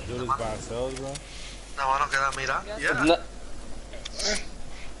Carlos. gotta do this by ourselves, bro. Nada más nos queda mirar. Yes. Yeah. No,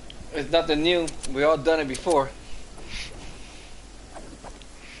 it's nothing new. We all done it before.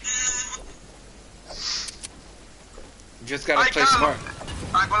 You just gotta Ay, play Carlos. smart.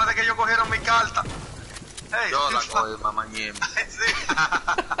 Acuérdate que ellos cogieron mi carta. Hey, Yo la cogí, mamá ñema. sí.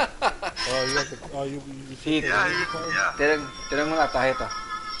 Oh, you got the. Oh, you took Sí, the Yeah, laser card? yeah. tienen una tarjeta.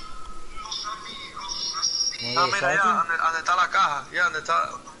 Want a Ah, little mira, salty? yeah, donde está la caja. Yeah, donde está.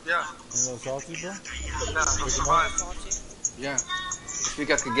 Yeah, A little salty, bro? yeah, go Pick 'em up. survive. Salty. Yeah. If you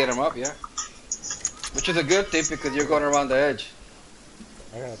guys could get them up, yeah. Which is a good thing because you're going around the edge.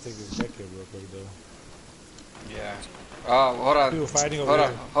 I gotta take this back here real quick, though. Yeah. Oh, hold on. People fighting over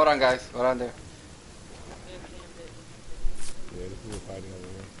here. Hold on, guys. Hold on there. Yeah, canned it. Yeah, there's people fighting over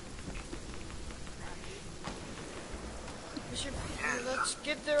here. Let's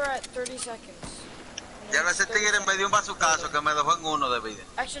get there at 30 seconds. Ya ese tigre me dio un bazucazo que me dejó en 1 de vida.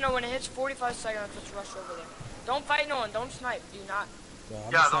 Actually, no, when it hits 45 seconds, let's rush over there. Don't fight no one, don't snipe, do not. So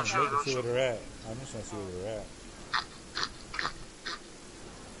I'm Yeah, just don't trying to shoot, look and don't see where shoot. they're at. I'm just trying to see where they're at.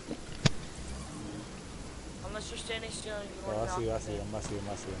 Unless you're standing still and you Oh, want I to see, knock I see them. them, I see them,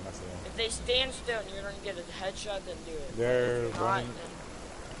 I see them, I see them. If they stand still and you're going to get a headshot, then do it. They're If not, running, then...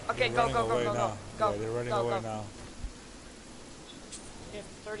 Okay, they're go, running go, go, away go, now. go, go. Yeah, they're running go, away go. now. You have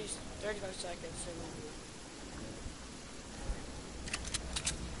 35 seconds.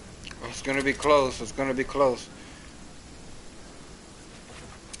 It's gonna be close. It's gonna be close.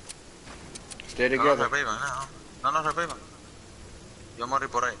 Stay No nos together. revivan, no nos revivan. Yo morí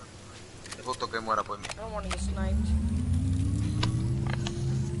por ahí. Es justo que muera por mí. I don't want to get sniped.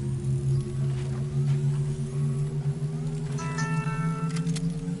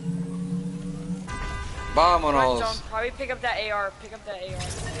 Run zone. Vámonos. Probably pick up that AR. Pick up that AR.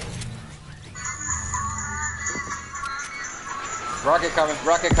 Rocket coming.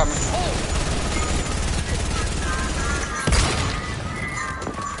 Rocket coming.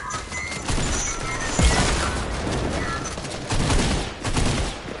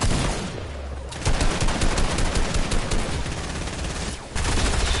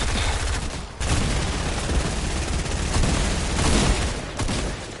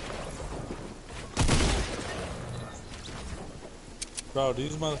 Bro,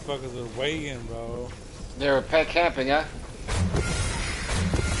 these motherfuckers are waiting, bro. They're pet camping, yeah?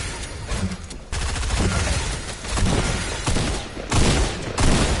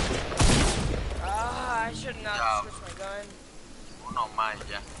 Ah, I should not Yeah. switch my gun. Uno más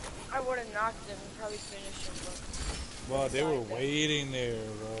ya. I would have knocked him and probably finished him, but... Well, they were waiting there,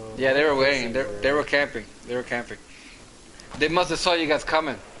 bro. Yeah, they were waiting. They were camping. They were camping. They must have saw you guys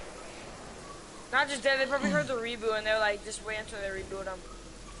coming. Not just that, they probably heard the reboot and they're like, just wait until they reboot them.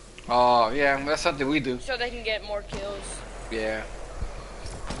 Oh, yeah, that's something we do. So they can get more kills. Yeah.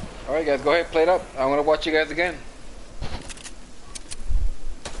 Alright, guys, go ahead, play it up. I want to watch you guys again.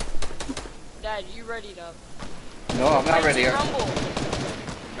 Dad, you readied up. No, I'm not Play ready. Team Rumble.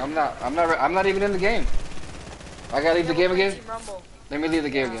 I'm not even in the game. I gotta leave the Yeah, game we'll play again? Team Rumble. Let me leave the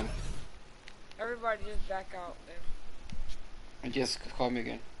game Yeah. again. Everybody just back out there. And just call me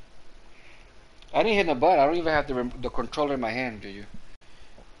again. I didn't hit the button. I don't even have the controller in my hand, do you?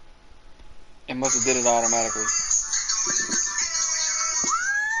 It must have did it automatically.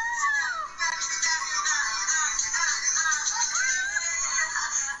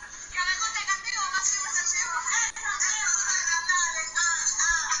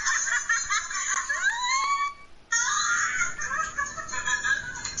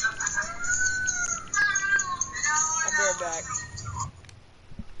 I'll be right back.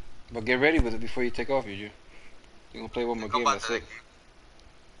 But get ready with it before you take off, you. You're gonna play one more game, Combate that's de it. equipo.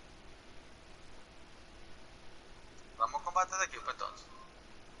 Vamos a combate de equipo entonces.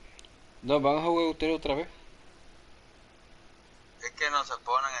 No, van a jugar ustedes otra vez. Es que no se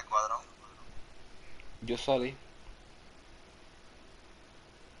ponen en escuadrón. Yo salí.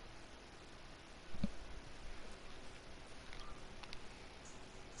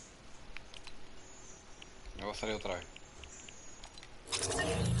 Me voy a salir otra vez.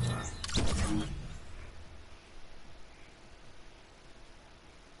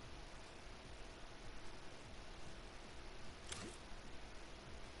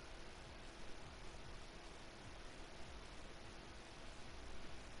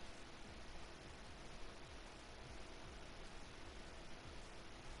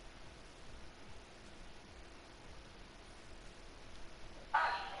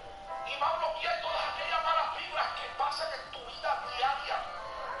 Y va a bloquear todas aquellas malas vibras que pasan en tu vida diaria.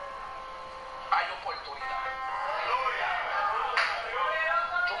 Hay oportunidad.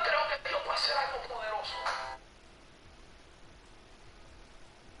 Yo creo que Dios puede hacer algo poderoso.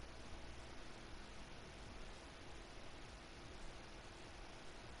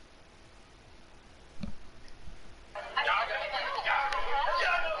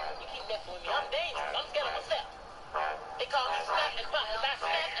 You keep messing with me. I'm dangerous. I'm scared of myself. They call me Smack and Pop because I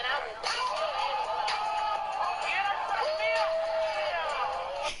smack and I will beat your ass.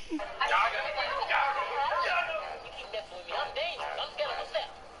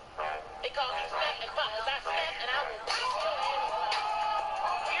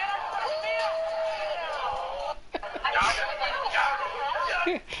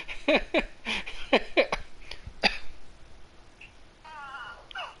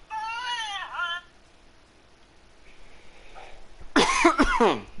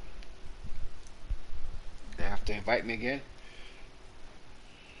 They have to invite me again.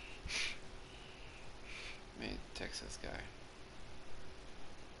 Man, Texas guy.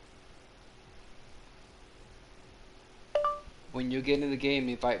 When you get in the game,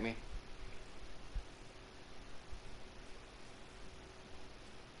 invite me.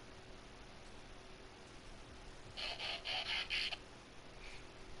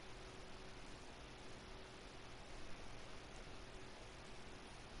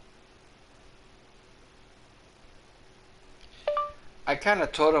 I kind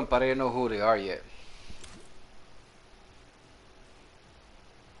of told them, but I didn't know who they are yet.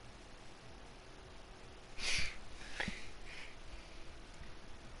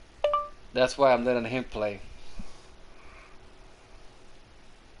 That's why I'm letting him play.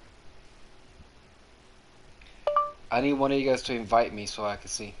 I need one of you guys to invite me so I can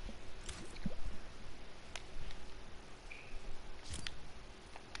see.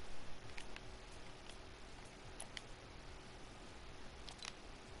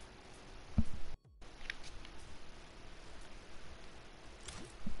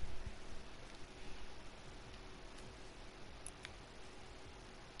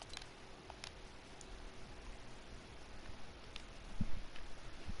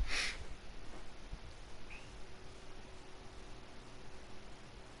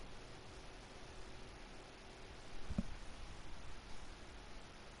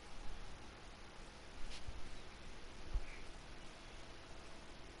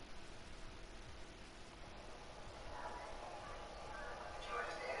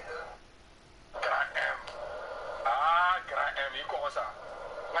 Gran M. Ah, Gran M. You call ça?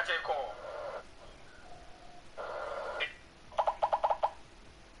 Ngache call.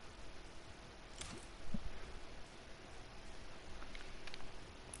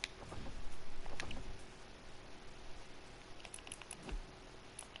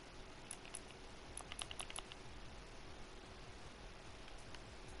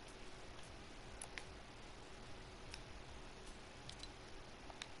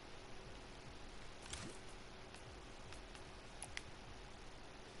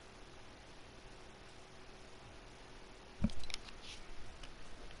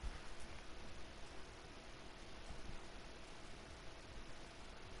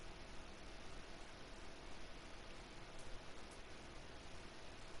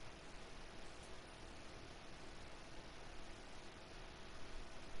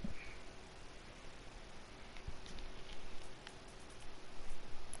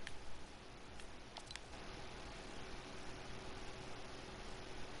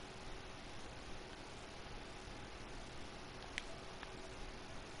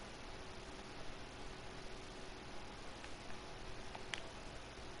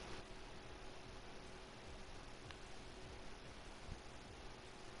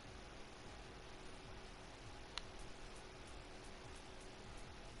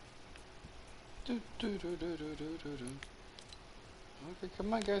 Okay,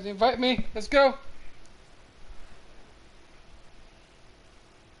 come on, guys, invite me. Let's go.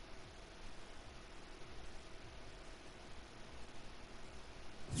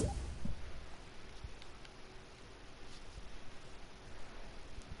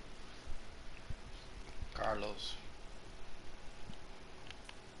 Carlos.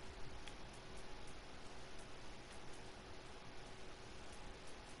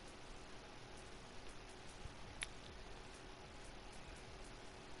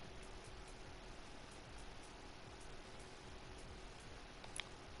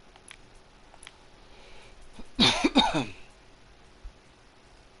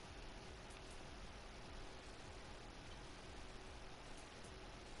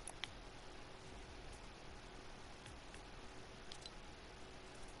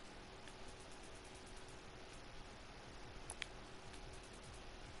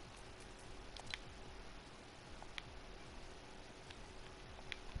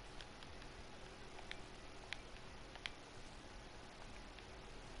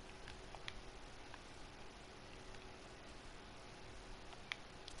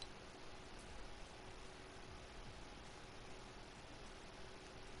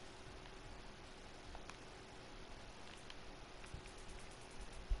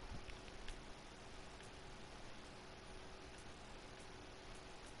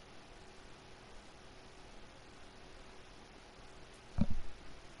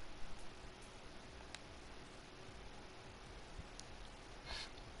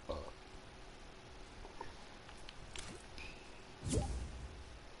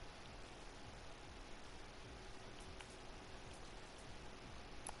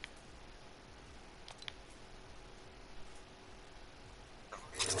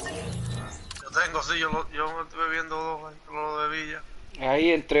 tengo, sí, yo me estoy bebiendo dos, lo bebí ya.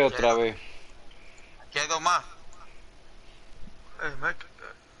 Ahí entré otra vez. Aquí hay dos más. Hey, Mike,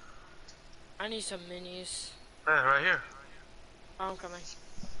 I need some minis. right here. Oh, I'm coming.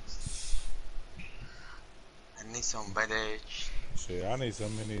 I need some beige. Shit, I need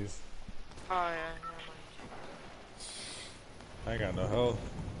some minis. Oh yeah, never mind. I ain't got no health.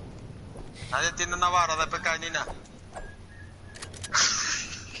 Nadie tiene una vara de pescar ni nada.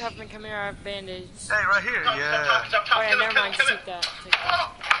 Captain, come here. I have bandage. Hey, right here. Yeah. Oh yeah, never mind. Just take that. Take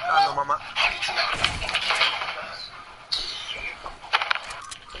that. Hello, mamá.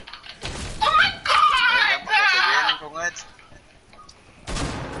 Oigan, porque se vienen con esto.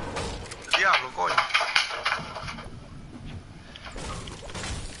 Diablo, coño.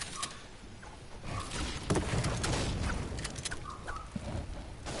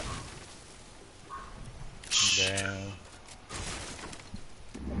 Damn.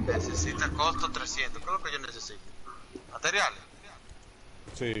 Necesita costo 300. ¿Qué es lo que yo necesito? Materiales.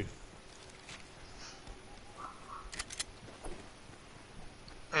 Sí.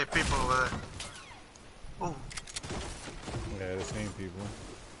 Hey, people over there. Ooh, Yeah, the same people.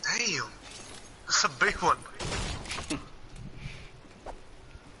 damn. That's a big one.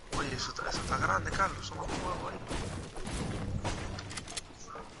 Oye, eso está grande, Carlos. Eso no puedo ahí.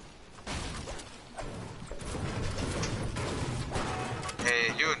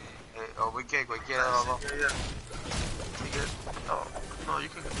 Jun, o Vicky, cualquiera de los dos. Yeah, yeah. No, you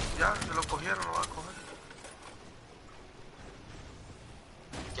can, ya, se lo cogieron, lo van a coger.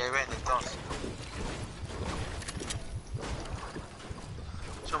 Que vende entonces.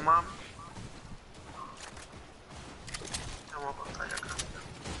 So, mom. Vamos a pantalla acá.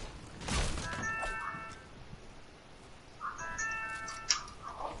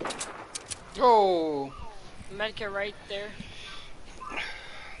 Oh. Medkit right there.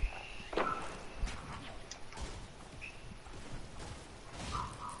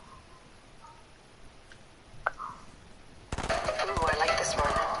 Ooh, I like this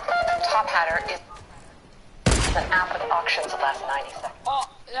one. Top Hatter is an app with auctions that last 90 seconds. Oh,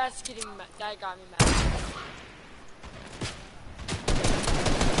 that's getting me mad. That got me mad.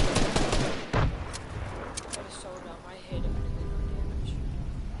 That is so dumb. I hit him and it did no damage.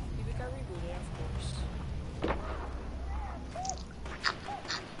 Maybe got rebooted, of course.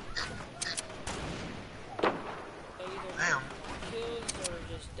 They either Damn. kills or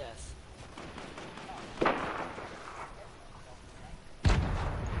just death.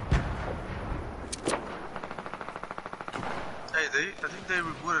 Hey, I think they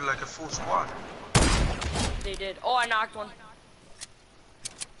rebooted like a full squad. They did. Oh, I knocked one.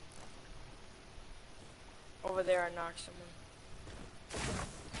 Over there, I knocked someone.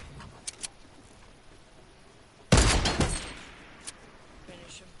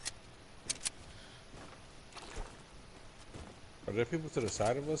 Finish him. Are there people to the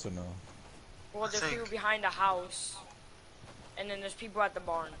side of us or no? Well, there's people behind the house. And then there's people at the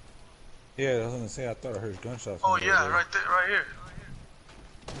barn. Yeah, I was gonna say, I thought I heard gunshots. Oh from yeah, over there. right there, right here.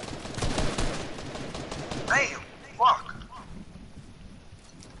 Damn, fuck.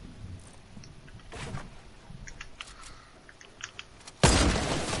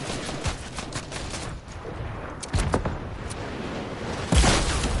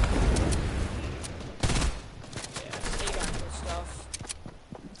 Yeah, they got good stuff.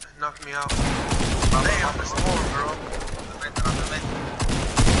 They knocked me out. Damn, the storm, bro.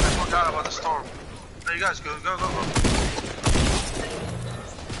 I forgot about the storm. Hey, you guys, go.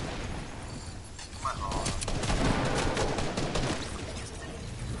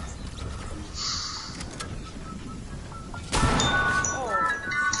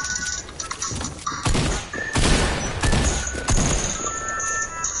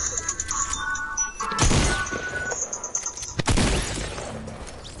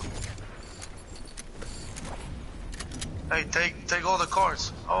 Hey, take all the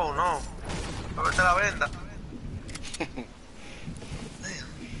cards. Oh no. Ábrete la venda. Damn.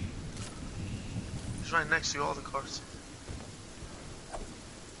 He's right next to you, all the cards.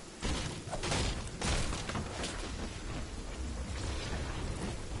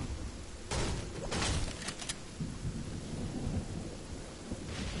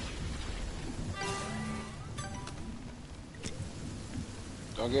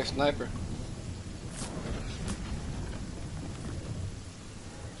 Don't get sniper.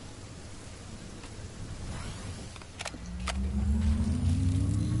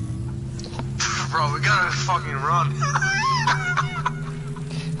 Bro, we gotta fucking run.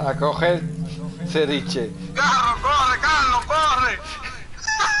 A coger ceviche. Carlos, corre, Carlos, corre.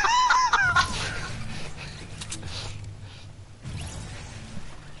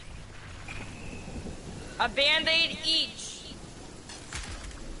 A band-aid each.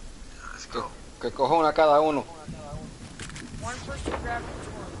 Let's go. Que coja una cada uno. One person grab each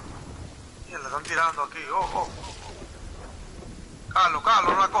one. Yeah, le están tirando aquí. Oh. Carlos,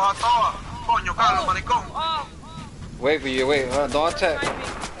 no la coja toda. Coño, Carlos, maricón. Oh, Wait for you, wait. Don't they're attack. sniping.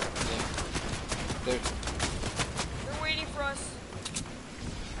 There. They're waiting for us.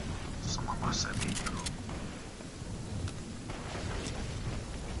 Someone must have me, bro.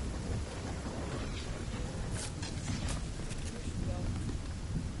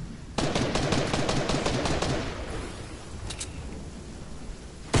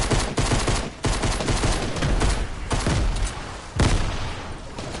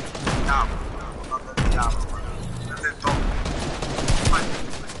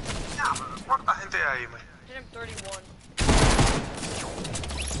 ¿Cuánta gente hay ahí, man? Hit him 31.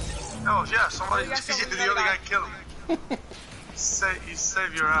 Oh, yeah, somebody We got the someone other guy back. killed him. You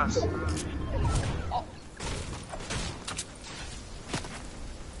save your ass. Oh.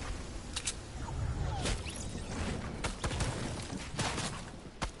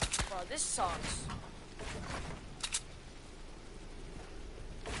 Bro, this sucks.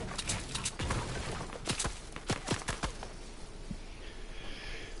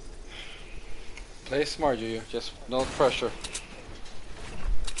 Play smart, you. Just no pressure.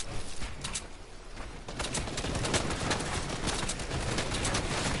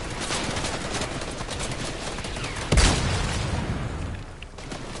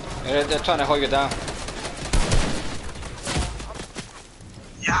 They're trying to hold you down.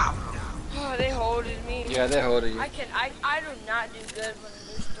 Yeah. Oh, they holding me. Yeah, they're holding you. I do not do good when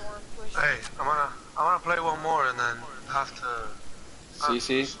there's storm pushing. Hey, I'm gonna play one more and then have to.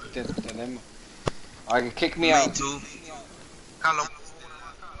 Sí. Tenemos. I can kick me Me out. too. Carlos.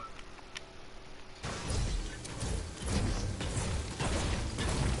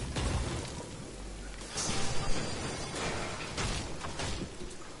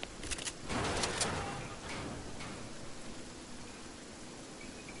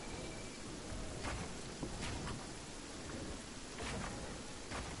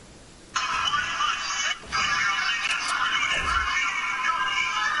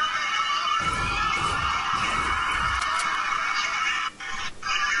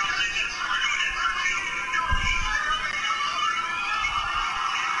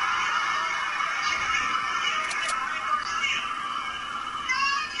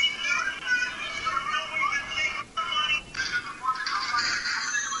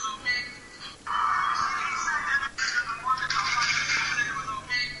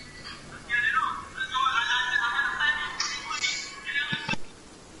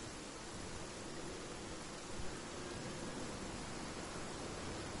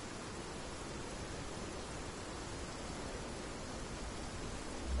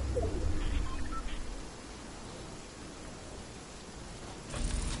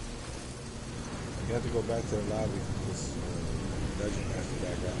 You have to go back to the lobby. This dungeon has to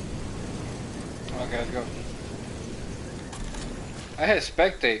back out. Okay, let's go. I hit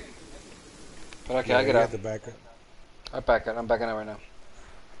spectate. But okay, I get you out. have to back up. I'm backing out right now.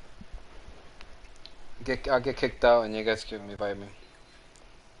 I'll get kicked out and you guys can invite me.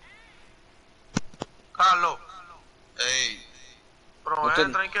 Carlos. Ey, Pero No te,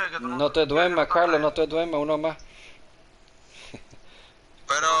 entra en qué, que tú no te duermas, Carlos, no te duermas, uno más.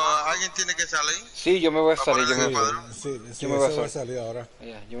 pero alguien tiene que salir. Sí, yo me voy a Va a salir, yo poner me, el padrón. Sí, Yo me voy a eso va a salir. salir ahora.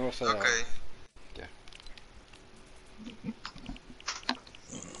 yeah, yo me voy a salir Ok. ahora. Yeah.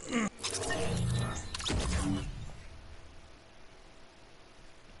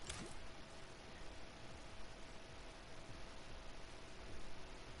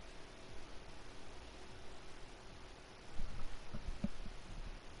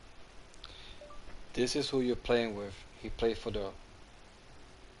 This is who you're playing with. He played for the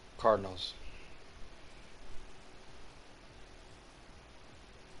Cardinals.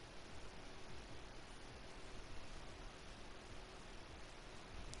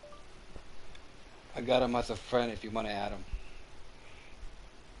 I got him as a friend if you want to add him.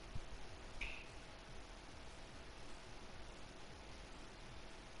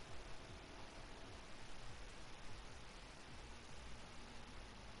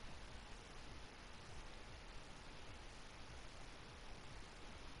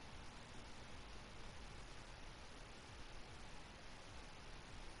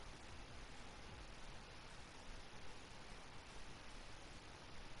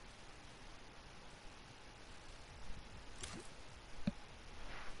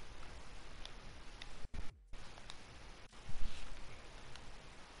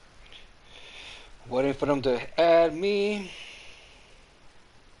 Waiting for them to add me.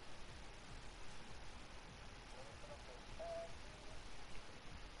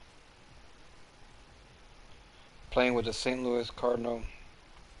 with the St. Louis Cardinal,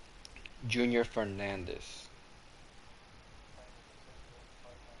 Junior Fernandez.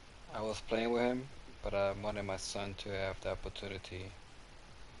 I was playing with him, but I wanted my son to have the opportunity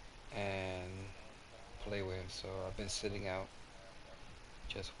and play with him, so I've been sitting out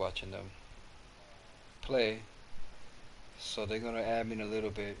just watching them play. So they're gonna add me in a little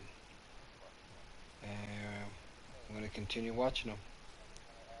bit, and I'm gonna continue watching them.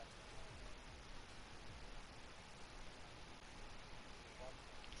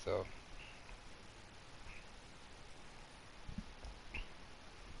 So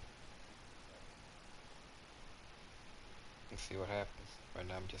let's see what happens. Right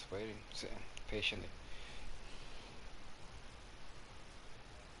now I'm just waiting, sitting patiently.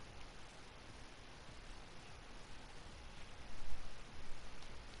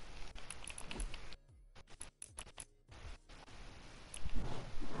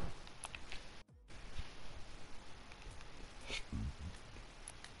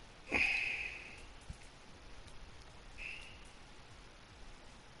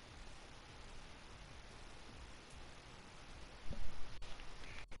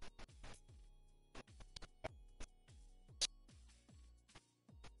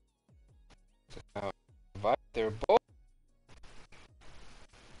 They're both.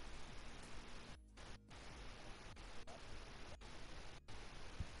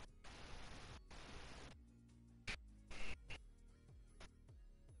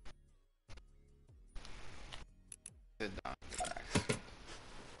 Sit down, relax.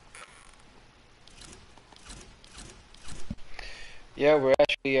 Yeah, we're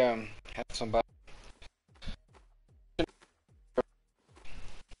actually have somebody,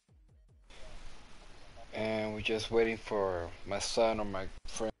 and we're just waiting for my son or my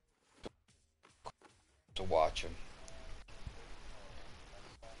friend to watch him.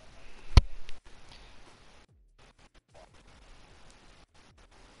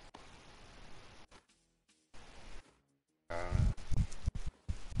 Uh,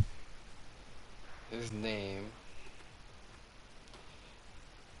 his name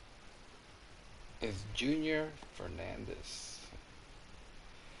is Junior Fernandez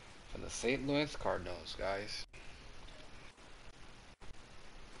from the St. Louis Cardinals, guys.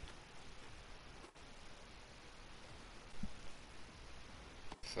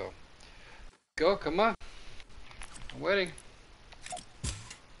 So, go, come on. I'm waiting.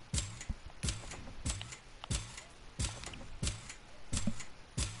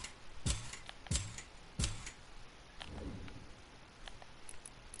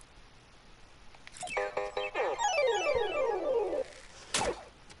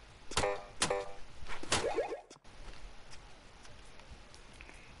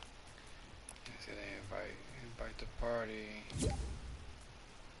 See, they invite the party.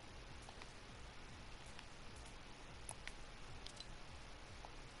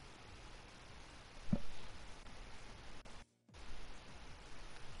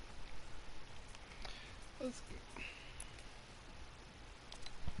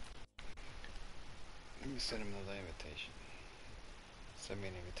 Let me send him another invitation. Send me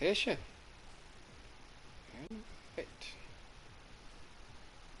an invitation. Right.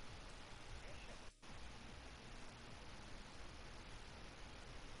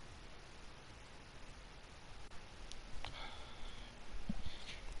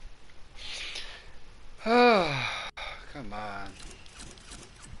 Oh, come on.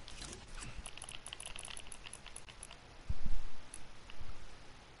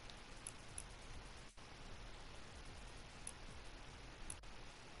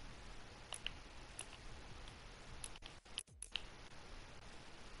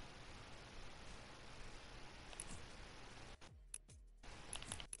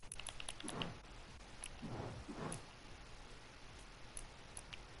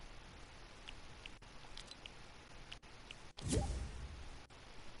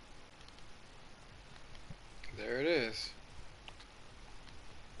 There it is.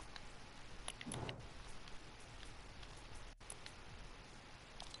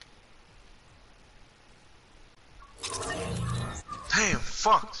 Damn,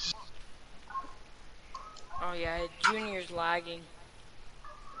 fuck. Oh yeah, Junior's lagging.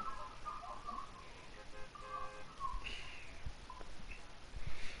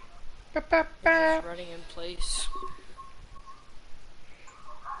 He's just running in place.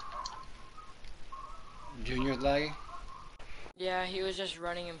 Junior's lagging. Yeah, he was just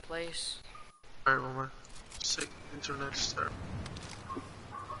running in place. Alright, one more. Sick internet start.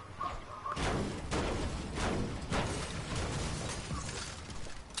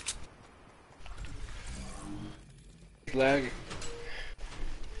 Lag.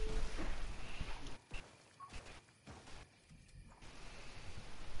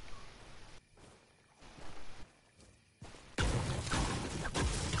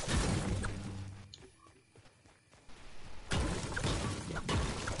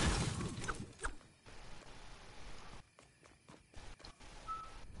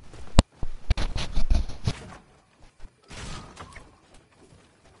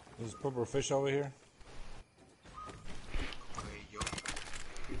 There's purple fish over here. Okay, yo.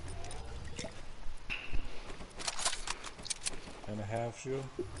 And a half shield.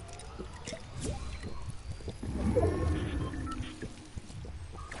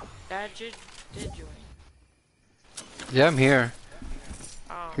 Dad did join. Yeah, I'm here.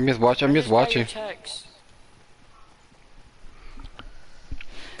 Oh. I'm just watching. I'm I just got watching. your text.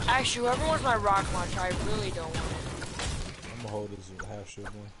 Actually, whoever wants my rock launcher, I really don't want it. I'm gonna hold this half shield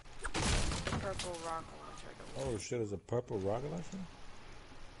then. The purple rock launcher, I don't want Oh shit, there's a purple rocket launcher? it.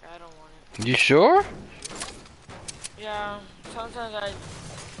 I don't want it. You sure? Yeah, sometimes I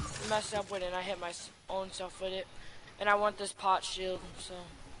mess up with it and I hit my own self with it. And I want this pot shield, so.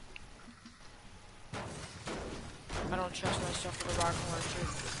 I don't trust myself with a rock launcher.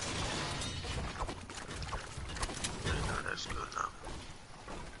 Yeah, that's good now.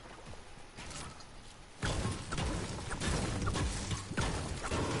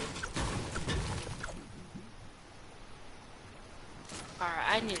 Alright,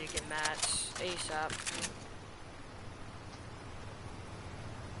 I need to get mats ASAP.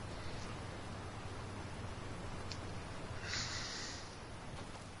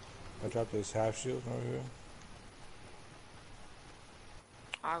 I dropped this half shield over here.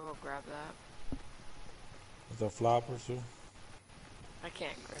 I'll go grab that. With a flopper too. I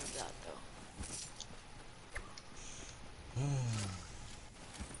can't grab that though.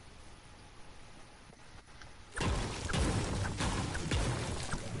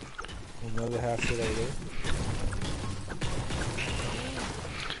 Another half shield over there.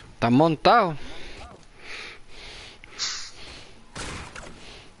 Está montado.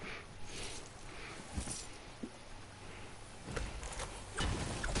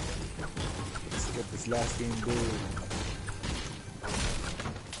 Let's get this last game good.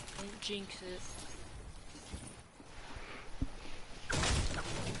 Don't jinx it.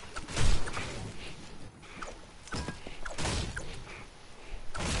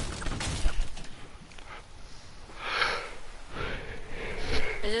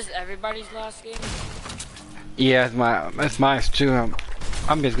 Is this everybody's last game? Yeah, it's mine too.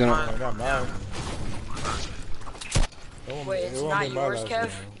 I'm just gonna. No, not mine. Wait, it's not yours, Kev?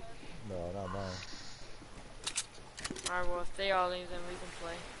 No, not mine. Alright, well, if they all leave, then we can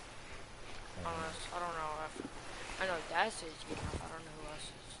play. Unless, I don't know if... I know Dad says you can, I don't know who else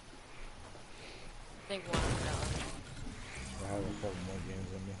is. I think one of them. I have a couple more games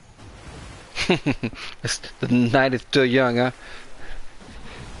in me. The night is still young, huh?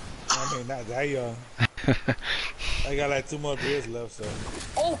 I mean, not that young. I got like 2 more beers left, so.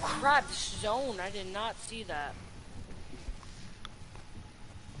 Oh crap, zone, I did not see that.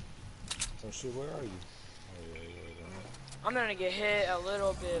 Oh shit, where are you? Oh, yeah. I'm gonna get hit a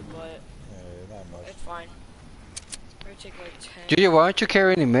little bit, but Yeah, not much. it's fine. I'm gonna take like 10. Julia, why don't you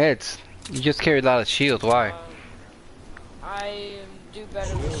carry any meds? You just carry a lot of shields. Why? I do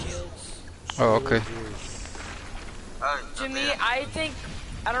better with shields. Oh, okay. To me, I think,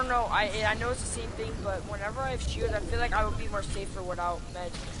 I don't know, I know it's the same thing, but whenever I have shields, I feel like I would be more safer without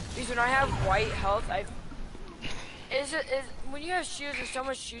meds. Because when I have white health, when you have shields and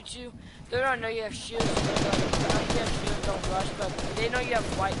someone shoots you, they don't know you have shields. They don't rush, but they know you have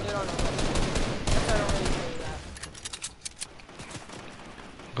white. They don't know. That's why I don't really do that.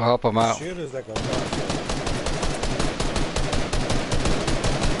 Go help him out. Shield is like a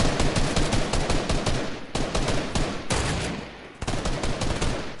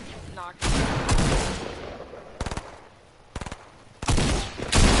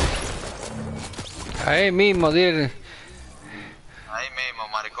Ahí mismo, dile. Ahí mismo,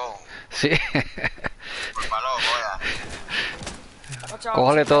 maricón. Sí. Por valor, voy a.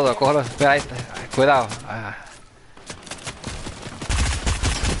 Cógele todo, cógelo. Espera, ahí está. Cuidado.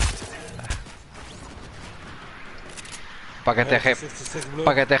 Para que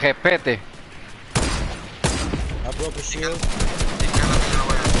te respete. I broke a shield.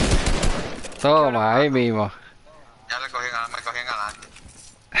 Toma, ahí mismo. Ya me cogí en adelante.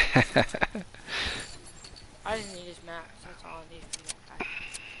 I just need his max. That's all I need from that guy.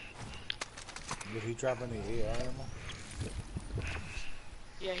 Did he drop any AR ammo?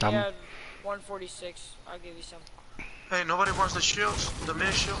 Yeah, he had 146. I'll give you some. Hey, nobody wants the shields? The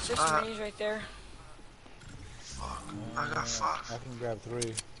mini shields? 6 minis right there. Fuck. I got 5. I can grab 3. I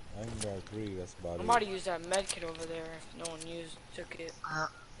can grab 3. That's about I'm it. about to use that med kit over there if no one took it. I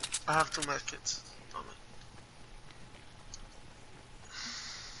have 2 med kits.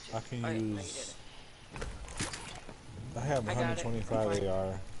 I can Oh, yeah, no, you use. I have I got it. 125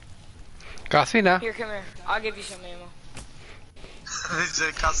 AR. Casina. Here, come here. I'll give you some ammo.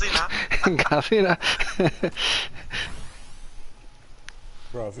 Dice Casina. Casina.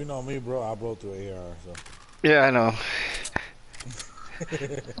 Bro, if you know me, bro, I blow through AR. So. Yeah, I know.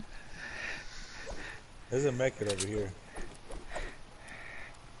 There's a mech over here.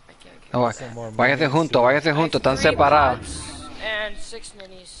 I can't get No, Got some more váyase minis, juntos, too. váyase I have juntos, están 3 separados. pods and 6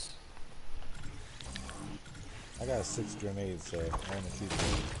 minis. I got 6 grenades, so I want to keep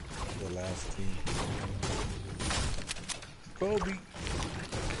the last team. Kobe.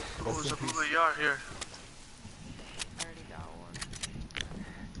 Oh, there's a in peace. blue yard here. I already got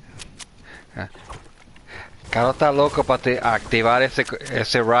one. Carlos está loco para activar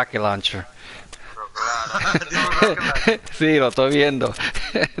ese rocket launcher. Pero claro. Sí, lo estoy viendo.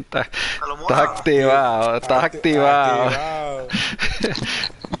 Está, Se lo está mueva. activado, está activado. Activado.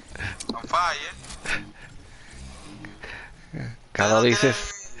 On fire. Carlos dice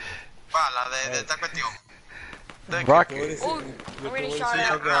Bala de esta cuestión. rocket. Oh, I'm getting shot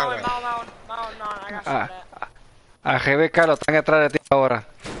at. Mountain. I got shot at. Arriba, Carlos, están atrás de ti ahora.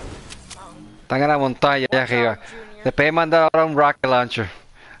 Están en la montaña allá arriba. Después de mandar ahora un rocket launcher.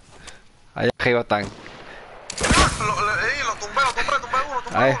 Allá arriba están. Lo tumbé uno.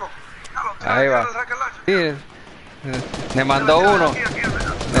 Ahí. Claro, Ahí va. el racket launcher. Sí. Me mandó uno.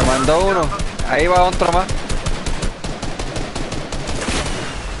 Me mandó uno. Ahí va otro más.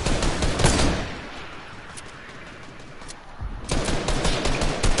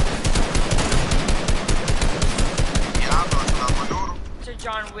 Diablo, eso da muy duro. To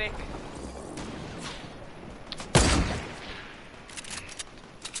John Wick.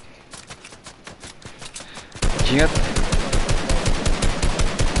 Chinga.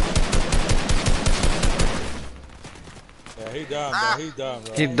 Yeah, he done, bro. He done,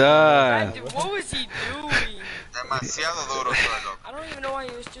 bro. He done. Dude, what was he doing? Demasiado duro soy loco. I don't even know why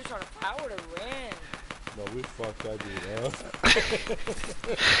he was still trying to power to ran. Bro, we fucked that dude up.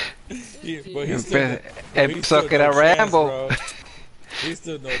 But he's still, Empezó que era no chance, Rambo. bro. He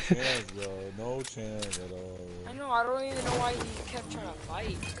stood no chance, bro. No chance at all. I know, I don't even know why he kept trying to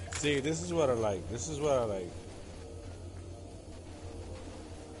fight. See, this is what I like.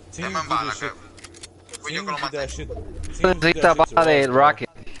 Teams Dame do bala this shit. que fui yo que lo Teams do maté. that shit. Teams do Necesita that shit to bala de us, bro. rocket.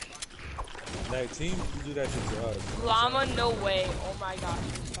 Like, teams do that shit to us. Llama, no way. Oh my gosh.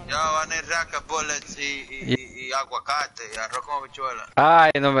 Ya van a ir rocket bullets y aguacate y arroz con habichuela.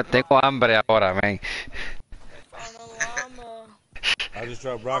 Ay, no me tengo hambre ahora, man. Found a llama. I just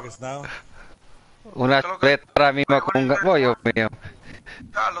dropped rockets now. Una chuleta ahora mismo con un... Oh, Dios mío.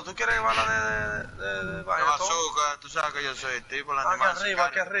 Carlos, ¿tú quieres bala de vaina? No azúcar, tú sabes que yo soy el tipo, el Aquí animal. arriba,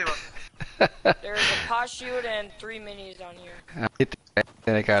 aquí arriba. There's a pot shoot and 3 minis down here. Ahí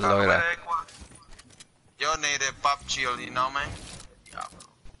tiene Carlos, mira. Yo need a pop chill, you know, man. Diablo.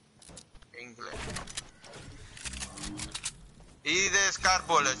 Inglés. Y de scar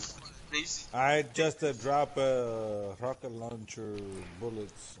bullets, please. I just dropped rocket launcher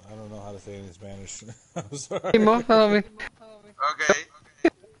bullets. I don't know how to say it in Spanish. I'm sorry. Mismo, homie. Ok.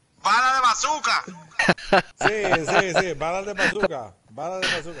 ¡Bala de bazooka! Sí. Balas de bazooka. Balas de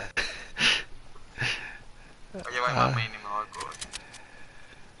bazooka. Oye, va más mini, mejor coño.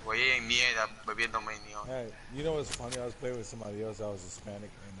 Voy en mierda bebiendo mini hoy. Hey, you know what's funny? I was playing with somebody else that was Hispanic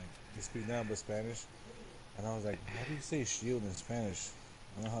and like they speak nothing but Spanish. And I was like, how do you say shield in Spanish?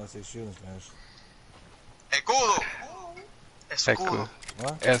 I don't know how to say shield in Spanish. ¡Escudo! Escudo.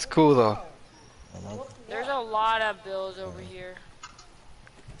 What? Escudo. There's a lot of bills over here.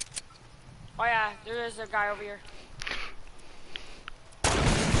 Oh yeah, there is a guy over here.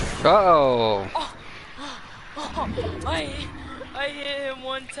 Uh-oh. I hit him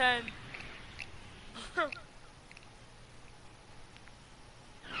 110.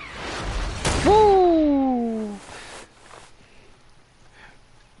 Woo.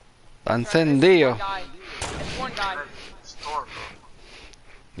 Está encendido. It's one guy. Storm, bro.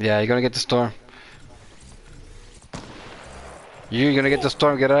 Yeah, you're gonna get the storm. You're gonna get the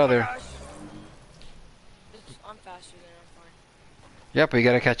storm, get out of there. I'm faster than I'm fine. Yeah, but you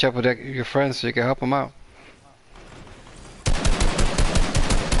gotta catch up with your friends so you can help them out.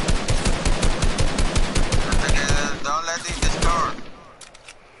 Don't let it disturb.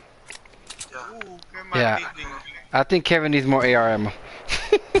 Yeah. I think Kevin needs more AR ammo.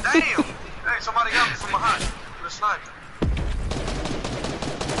 Damn! Hey, somebody got me from behind. With a sniper.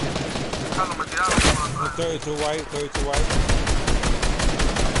 Carlos, me tiraron por atrás. 32 white, 32 white.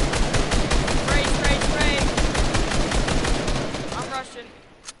 Spray. I'm rushing.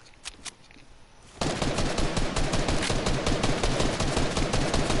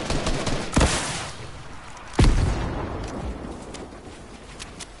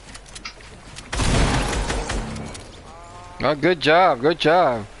 Oh, good job, good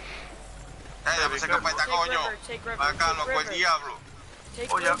job. Dame ese copeta, coño. Take Va river, acá, loco, el take river. diablo. Take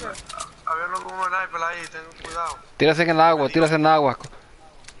Oye, cover. había uno con un sniper ahí, ten cuidado. Tírase en el agua, tírase en el agua.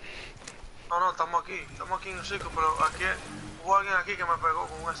 No, estamos aquí en el circo, pero aquí hubo alguien aquí que me pegó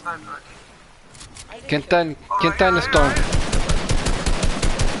con un sniper aquí. ¿Quién está en el storm? Right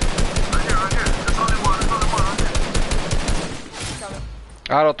here. There's only one,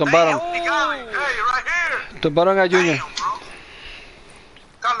 Ah, lo tumbaron. He got me. Hey, right here. Tumbaron a Junior. Damn, bro.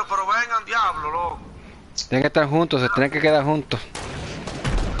 Carlos, pero vengan diablo, loco. Tienen que estar juntos, se tienen que quedar juntos.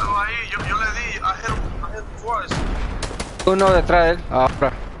 Pero ahí, yo le di, I hit him twice. Uno detrás de él,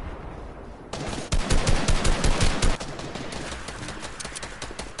 ahora.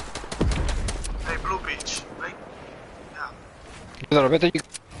 Hey, Blue Beach, right? Yeah. De repente,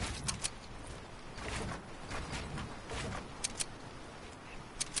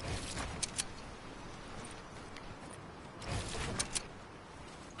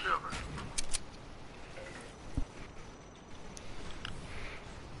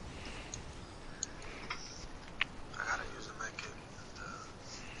 I gotta use a med kit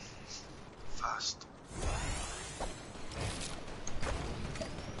fast.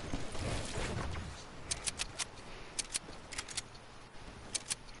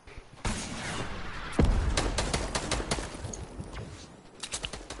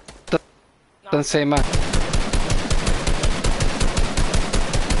 está encima.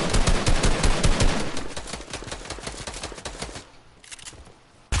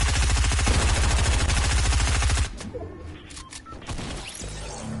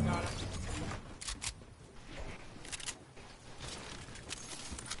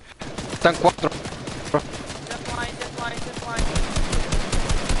 Están cuatro. Zip line.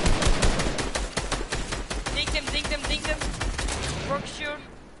 Dink him. Work shoot.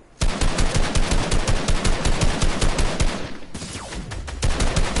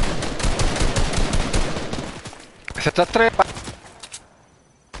 Se está trepa.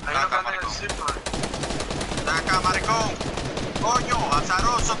 Hay una grande en el zipline. Ven acá, maricón. Coño,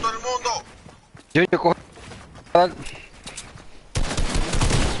 azaroso todo el mundo. Junior, coge.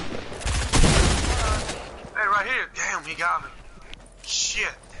 Hey, right here. Damn, he got me.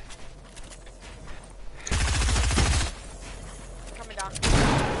 Shit. Coming down.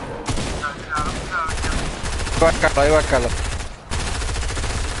 Ahí va Carlos.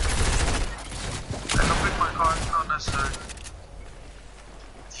 I can pick my car, it's not necessary.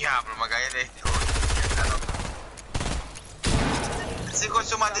 Diablo, me caí de esto. Ese hijo de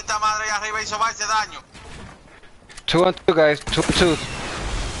su maldita madre ahí arriba hizo más ese daño. 2 and 2 guys, 2 and 2.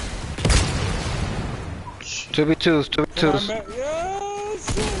 2v2s, 2v2s. Yes!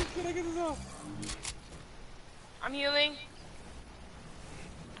 Can I get this off? I'm healing.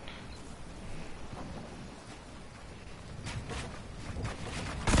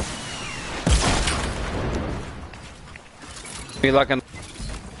 Be looking.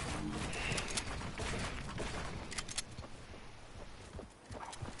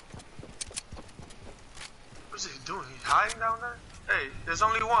 What's he doing? He's hiding down there? Hey, there's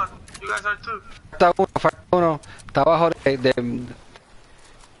only one. You guys are two. Falta uno. Está abajo de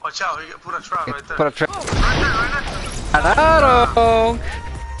Watch out, he put a trap right there. por atrás. Right there. ¡Ganaron!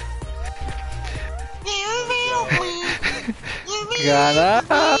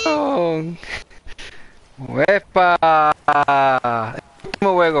 ¡Ganaron! ¡Epa!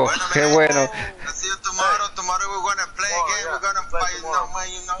 Último juego, qué bueno. See you tomorrow. Tomorrow we're gonna play again. We're gonna fight, no man,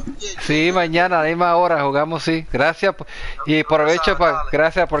 you know. Yeah. Sí, mañana a la misma hora jugamos, sí. Gracias y aprovecho para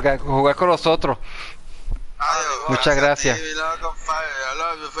gracias por jugar con nosotros. Adiós. Muchas gracias. I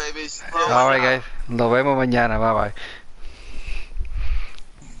love you, babies. Alright guys, nos vemos mañana, bye bye.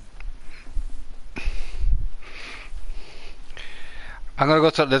 I'm gonna go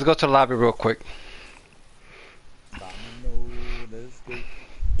to, let's go to the lobby real quick. Let's go.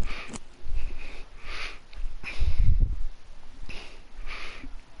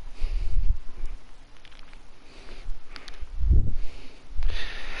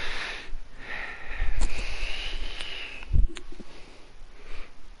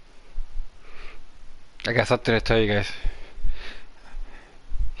 I got something to tell you guys.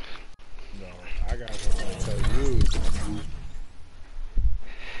 No, I got something to tell you.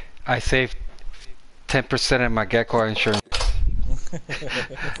 I saved 10% of my Gecko insurance.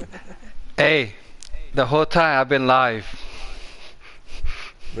 Hey, the whole time I've been live.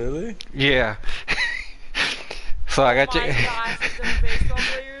 Really? Yeah. So I got you. Baseball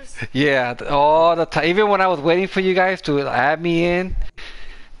players. Yeah, all the time. Even when I was waiting for you guys to add me in,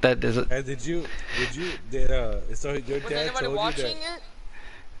 that is. And did so your Was dad anybody told you watching that? it?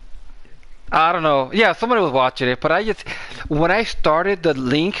 I don't know. Yeah, somebody was watching it, but when I started the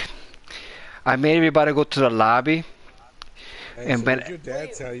link, I made everybody go to the lobby. Hey, so did your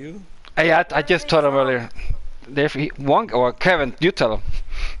dad tell you? Hey, I just told him earlier. One or Kevin, you tell him.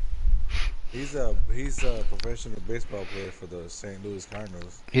 He's a professional baseball player for the St. Louis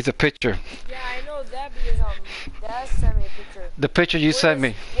Cardinals. He's a pitcher. Yeah, I know that because Dad sent me a picture. The picture you sent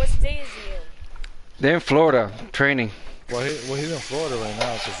me. What state is he in? They're in Florida training. Well, he's in Florida right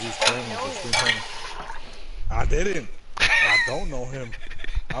now because he's training for spring training. I didn't. I don't know him.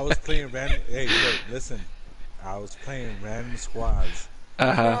 I was playing random. Hey, look, listen. I was playing random squads.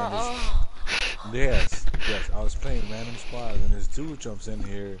 Yes. I was playing random squads, and this dude jumps in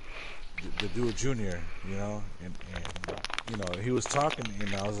here, the dude Junior, you know, and you know, he was talking,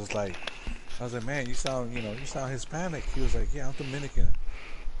 and I was like, man, you sound Hispanic. He was like, yeah, I'm Dominican.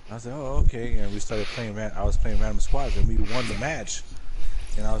 I was like, oh, okay, and we started playing. I was playing random squads, and we won the match.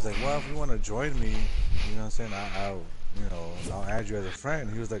 And I was like, well, if you want to join me, you know what I'm saying, I'll add you as a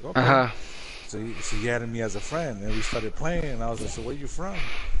friend. He was like, okay. So he added me as a friend, and we started playing. And I was like, so where you from?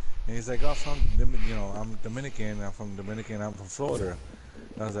 And he's like, oh, I'm Dominican. I'm from Dominican. I'm from Florida.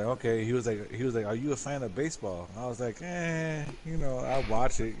 And I was like, okay. He was like, are you a fan of baseball? I was like, I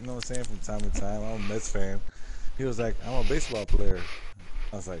watch it. You know what I'm saying, from time to time. I'm a Mets fan. He was like, I'm a baseball player.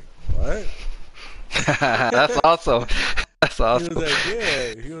 I was like, what? That's awesome. That's awesome. He was like,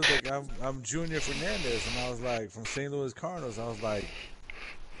 yeah. He was like, I'm Junior Fernandez, and I was like, from St. Louis Cardinals. I was like,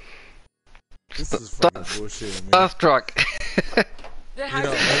 this is fucking bullshit, man. Starstruck. Then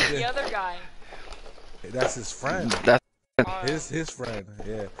how's the other guy? That's his friend. That's his friend.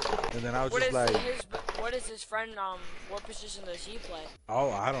 Yeah. And then I was what is his friend? What position does he play?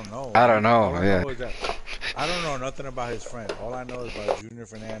 Oh, I don't know. I don't know. I don't know nothing about his friend. All I know is about Junior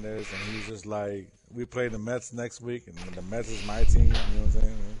Fernandez, and he's just like, we play the Mets next week, and the Mets is my team. You know what I'm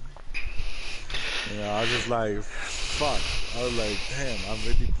saying? You know, I was just like, fuck. I was like, damn, I'm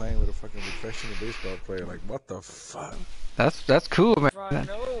really playing with a fucking professional baseball player. Like, what the fuck? That's cool, man. Bro,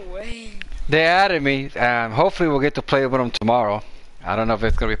 no way. They added me. Hopefully we'll get to play with them tomorrow. I don't know if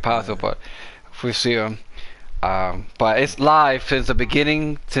it's gonna be possible, but if we see them. But it's live since the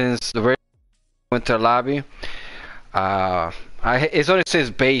beginning, since the very went to the lobby. It only says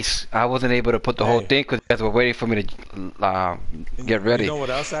base. I wasn't able to put the whole thing because you guys were waiting for me to get ready. You know what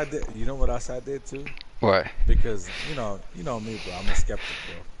else I did? You know what else I did too? What? Because you know me, bro. I'm a skeptic,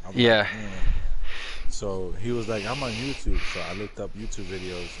 bro. Yeah. So he was like, I'm on YouTube. So I looked up YouTube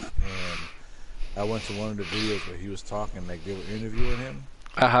videos, and I went to one of the videos where he was talking, like they were interviewing him.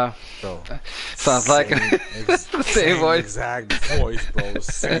 So sounds like same voice. Exact voice, bro.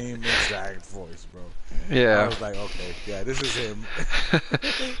 Same exact voice, bro. Yeah. I was like, okay, yeah, this is him.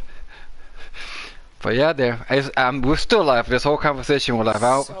 But yeah, we're still live. This whole conversation we're live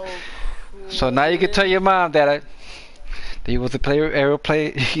out. So now you can tell your mom that you was a player.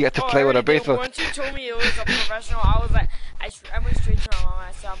 You got to play with a baseball. Once you told me it was a professional, I was like, I went straight to my mom.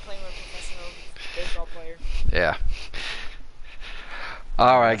 I said, I'm playing with a professional baseball player. Yeah.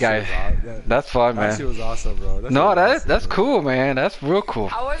 All right, guys. That's fun, man. That shit was awesome, bro. That's cool, man. That's real cool.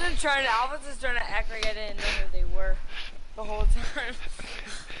 I was just trying to act like I didn't know who they were the whole time.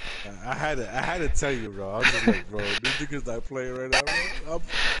 I had to tell you, bro. I was just like, bro, these niggas not playing right now.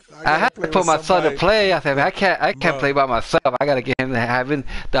 I had to put my son to play. I said, I can't play by myself. I gotta get him having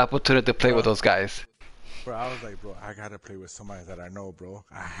the opportunity to play with those guys. Bro, I was like, bro, I gotta play with somebody that I know, bro.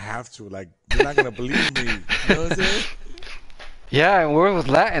 I have to. Like, you're not gonna believe me. You know what I'm saying? Yeah, and where was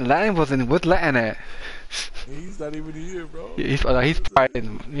Latin? Latin wasn't with Latin at. He's not even here, bro. He's probably,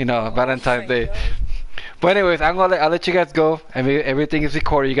 Valentine's Day. God. But anyways, I'll let you guys go. I mean, everything is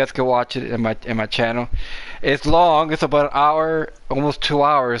recorded. You guys can watch it in my channel. It's long. It's about an hour, almost 2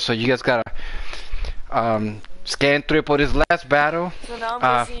 hours. So you guys gotta scan through it for this last battle. So now I'm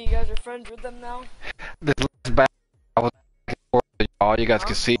guessing you guys are friends with them now. This last battle, I was all you guys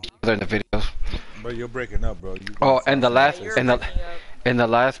can see each other in the videos. But you're breaking up, bro. And the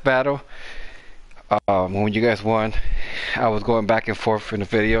last battle, when you guys won, I was going back and forth in the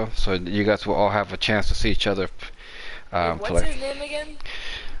video, so you guys will all have a chance to see each other play. What's his name again?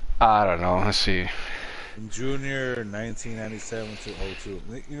 I don't know. Let's see. Junior, 1997 to 02.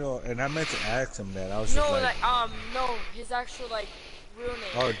 You know, and I meant to ask him that. I was just no, his actual real name.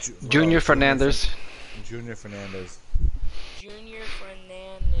 Oh, Junior Fernandez. Junior Fernandez. Junior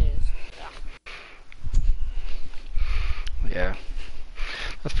Fernandez. Yeah.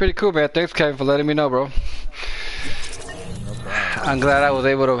 That's pretty cool, man. Thanks, Kevin, for letting me know, bro. I'm glad I was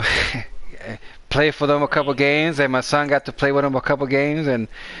able to play for them a couple games, and my son got to play with them a couple games, and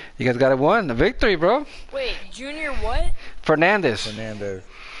you guys got a victory, bro. Wait, Junior what? Fernandez. Fernandez.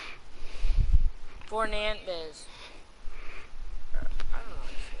 I don't know how to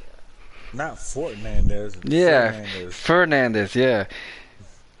say that. Not Fernandez. Yeah, Fernandez. Fernandez. Yeah,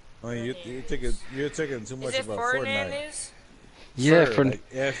 I mean, you're thinking too Is much it about Fortnite. Fernandez? yeah. Like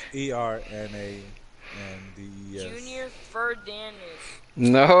Fernandez. Junior Fernandez.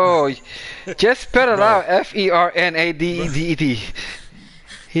 No, just spell it Bro, out. Fernandez.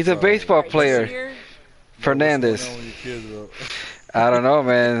 He's a bro, baseball Alright, player. Junior. bro, what's going Fernandez. on with your kids, bro? I don't know,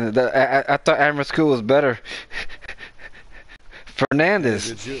 man. I thought Amherst School was better. Hey, Fernandez.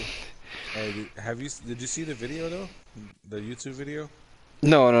 did you? Hey, did you see the video though? The YouTube video,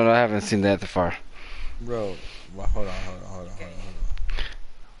 No, I haven't seen that far. bro. Well, hold on.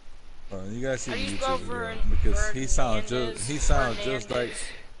 You guys see How the do you spell YouTube video because he sounds just like.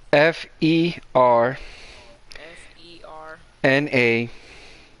 Fernandez. Fernandez.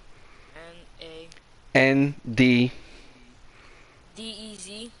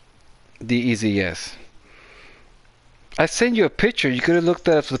 Dez. Yes. I sent you a picture. You could have looked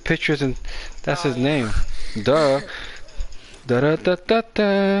at the pictures and that's his name. Duh. Da da da da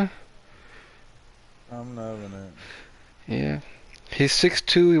da. I'm loving it. Yeah. He's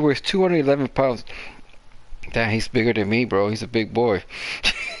 6'2". He weighs 211 pounds. Damn, he's bigger than me, bro. He's a big boy.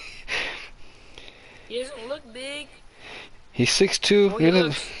 He doesn't look big. He's 6'2". Well, he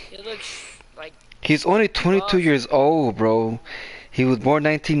looks like He's only 22 buff. years old, bro. He was born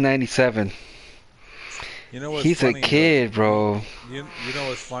 1997. You know what's He's funny, a kid, bro. You know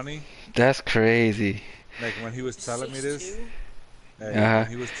what's funny? That's crazy. Like when he was telling me this. 6'2". Hey, Uh-huh. when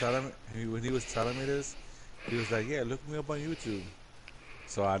he was telling me this, he was like, "Yeah, look me up on YouTube."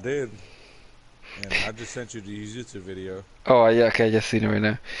 So I did, and I just sent you his YouTube video. Oh, yeah, okay, I just seen it right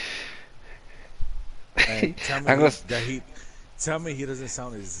now. And tell me he doesn't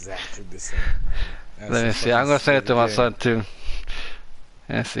sound exactly the same. That's Let me a see. I'm fucking gonna send it to my game. son too.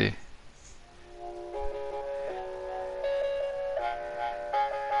 Let's see.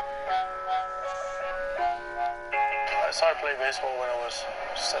 I started playing baseball when I was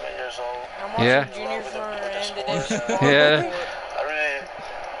 7 years old. I'm watching Yeah. Junior Fernandez. Yeah.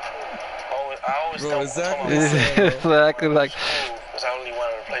 I always Bro, tell exactly. my mom Exactly like. because I only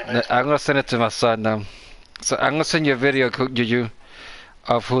wanted to play baseball. I'm gonna send it to my son now. So I'm gonna send you a video, Juju,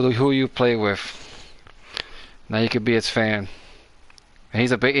 of who you play with. Now you could be his fan. And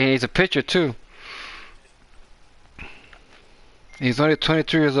he's a pitcher too. He's only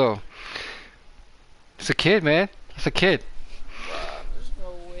 22 years old. He's a kid, man. He's a kid. There's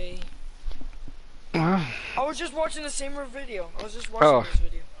no way. Well, I was just watching the same video. I was just watching this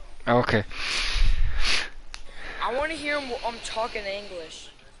video. okay. I want to hear him talking English.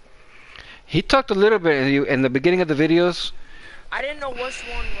 He talked a little bit in the beginning of the videos. I didn't know which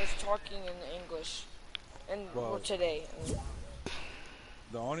one was talking in English. And Well, today.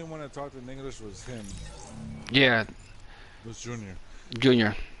 The only one that talked in English was him. Yeah, Was Junior.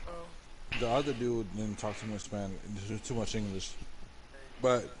 Junior. The other dude didn't talk too much Spanish, too much English.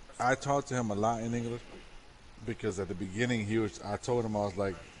 But I talked to him a lot in English because at the beginning I told him I was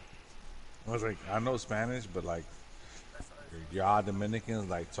like, I know Spanish, but like y'all Dominicans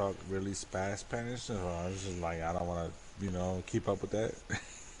like talk really fast Spanish, so I was just like, I don't want to, keep up with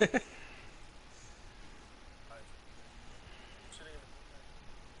that.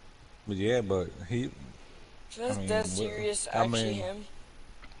 But yeah, but So that's I mean, dead serious, I actually mean, him.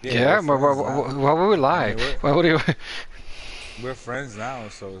 Yeah, we're but friends now. why would we lie? I mean, Why would you? We're friends now,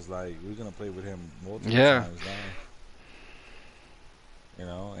 so it's like we're gonna play with him multiple Yeah. times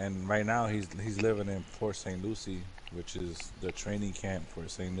now. And right now he's living in Port St. Lucie, which is the training camp for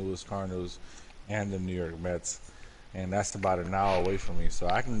St. Louis Cardinals and the New York Mets. And that's about an hour away from me, so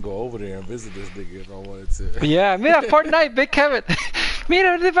I can go over there and visit this nigga if I wanted to. Yeah, mira Fortnite, Big Kevin.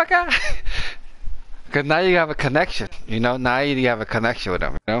 Mira, vete pa' acá. Because now you have a connection, Now you have a connection with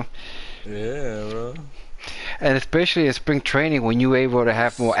them, Yeah, bro. And especially in spring training when you're able to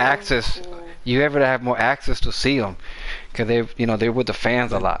have more access, Cool. you're able to have more access to see them. Because they're with the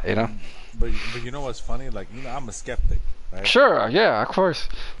fans a lot, But you know what's funny? Like, I'm a skeptic, right? Sure, yeah, of course.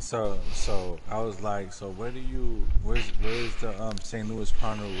 So I was like, so where's the St. Louis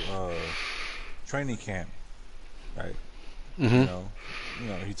Cardinal training camp, right? Hmm.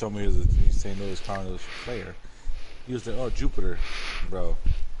 He told me he was a St. Louis Cardinals player. He was like, oh, Jupiter, bro.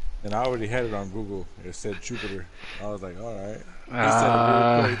 And I already had it on Google. It said Jupiter. I was like, all right. He said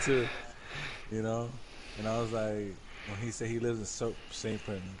a weird play too, And I was like, when he said he lives in St.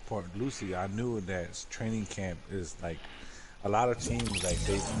 Port Lucie, I knew that training camp is like a lot of teams like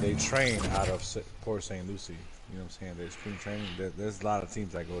they train out of Port St. Lucie. You know what I'm saying? There's spring training. There's a lot of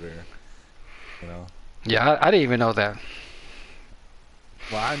teams that go there. Yeah, I didn't even know that.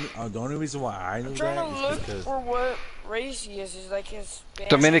 Well, the only reason why I I'm knew trying to that is look because for what race he is. Is like his Spanish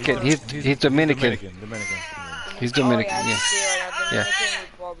Dominican. or- He's Dominican. Dominican. Yeah, He's Oh Dominican. yeah, I Yeah. can see it right now. Yeah.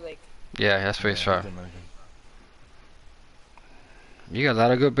 Dominican Republic. Yeah, that's pretty he's strong. Dominican. You got a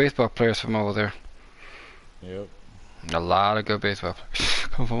lot of good baseball players from over there. Yep. A lot of good baseball players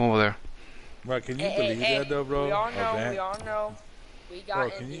come from over there. Bro, can you Hey, believe hey, that though, bro? We all A know. ran- We all know. We got Bro,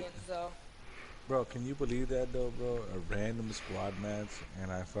 can you- Indians though. Bro, can you believe that though, bro? A random squad match, and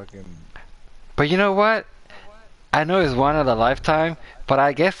I fucking. But you know what? I know it's one in a lifetime, but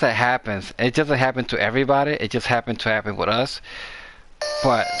I guess that happens. It doesn't happen to everybody. It just happened to happen with us.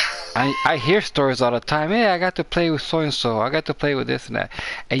 But I hear stories all the time. Hey, I got to play with so and so. I got to play with this and that.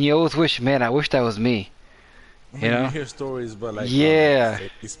 And you always wish, man, I wish that was me. You know? You hear stories, but like Yeah. on,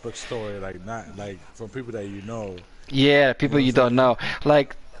 like, Facebook story, like not like from people that you know. Yeah, people You you know what don't know.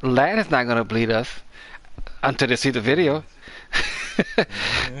 Like, Land is not gonna bleed us until they see the video.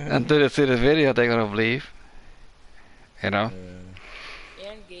 Until they see the video, they're gonna believe. You know?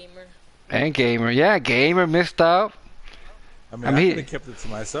 And gamer. And Gamer. Yeah, Gamer missed out. I mean, I I, mean, could have kept it to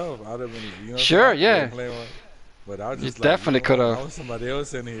myself. I'd have been, you know. Sure, I could've yeah. been playing one, but I was You just like, definitely you know what, could've. I want somebody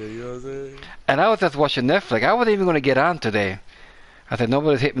else in here. You know what I'm saying? And I was just watching Netflix. I wasn't even gonna get on today. I said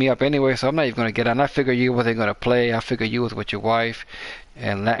nobody's hit me up anyway, so I'm not even gonna get on. I figured you wasn't gonna play. I figured you was with your wife,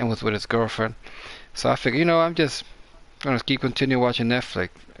 and Latin was with his girlfriend. So I figured, you know, I'm just gonna keep continue watching Netflix.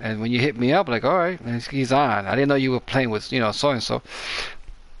 And when you hit me up, like, all right, he's on. I didn't know you were playing with, you know, so and so.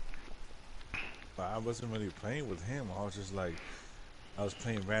 But I wasn't really playing with him. I was just like, I was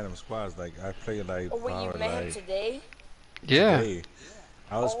playing random squads. Like I played like Oh wait, you probably, met him like today? Yeah. today.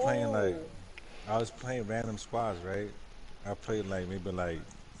 I was playing like Oh. I was playing random squads, right? I played like maybe like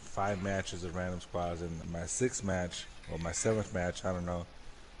 5 matches of random squads, and my 6th match or my 7th match, I don't know.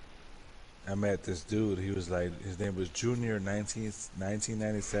 I met this dude. He was like, his name was Junior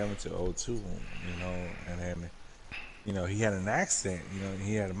 1997 to 02, you know, and then, you know, he had an accent, you know,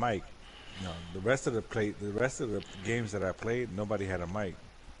 he had a mic. You know, the rest of the games that I played, nobody had a mic.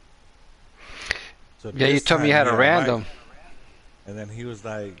 So Yeah, you this told me time you had he a mic. random. And then he was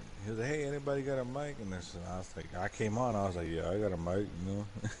like, hey, anybody got a mic? And this, I was like, I came on, I was like, yeah, I got a mic, you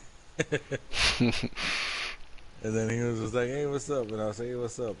know. And then he was just like, hey, what's up? And I was like, hey,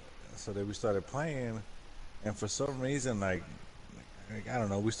 what's up? So then we started playing, and for some reason, like I don't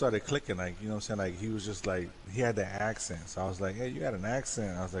know, we started clicking, like, you know what I'm saying? Like, he was just like, he had that accent. So I was like, hey, you got an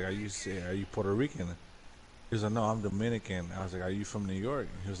accent. I was like, are you Puerto Rican? He was like, no, I'm Dominican. I was like, are you from New York?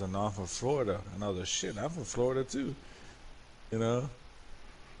 He was like, no, I'm from Florida. And I was like, shit, I'm from Florida too. You know?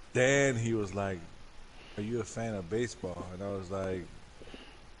 Then he was like, are you a fan of baseball? And I was like,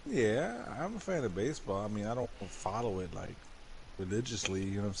 yeah, I'm a fan of baseball. I mean, I don't follow it like religiously,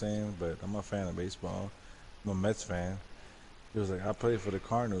 you know what I'm saying? But I'm a fan of baseball. I'm a Mets fan. He was like, I play for the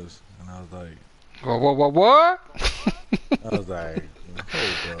Cardinals. And I was like, What? I was like,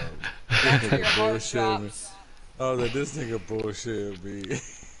 hold up. That's This where your nigga heart bullshit me. drops. I was like, this nigga bullshit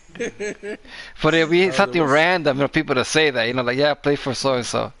me. But it'll be was something like, what's- random, you know, people to say that, you know, like, yeah, I play for so and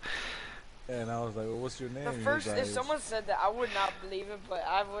so. And I was like, well, what's your name? The He was first, like, if someone said that, I would not believe it, but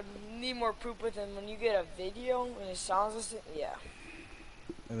I would need more proof with him. When you get a video and it sounds the same, yeah.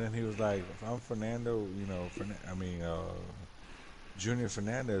 and then he was like, I'm Fernando, you know, Junior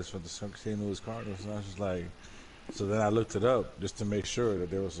Fernandez for the St. Louis Cardinals. And I was just like, so then I looked it up just to make sure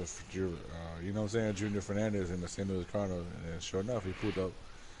that there was you know what I'm saying, Junior Fernandez in the St. Louis Cardinals. And sure enough, he pulled up,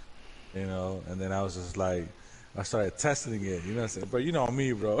 you know, and then I was just like, I started testing it, you know what I'm saying? But you know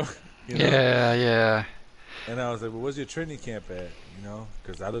me, bro. You know? Yeah. And I was like, well, where's your training camp at? You know,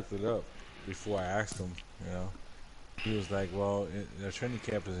 because I looked it up before I asked him, you know. He was like, well, their training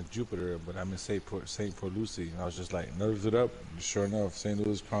camp is in Jupiter, but I'm in St. Paul Lucie. And I was just like, looked it up. Sure enough, St.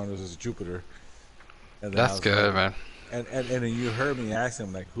 Louis Cardinals is Jupiter. And then I That's was good, like, man. and then you heard me ask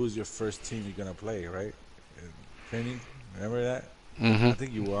him, like, who's your first team you're going to play, right? In training? Remember that? Hmm. I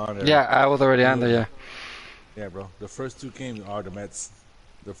think you were on there. Yeah, I was already on there, yeah. Yeah, bro. The first 2 games are the Mets.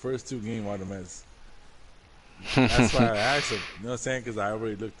 The first 2 games are the Mets. That's why I asked him. You know what I'm saying? Because I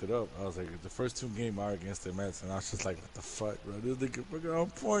already looked it up. I was like, the first 2 games are against the Mets. And I was just like, what the fuck, bro? This nigga fucking on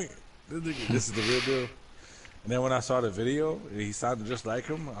point. This is the real deal. And then when I saw the video, he sounded just like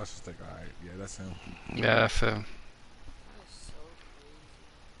him. I was just like, all right, yeah, that's him. Yeah, that's it.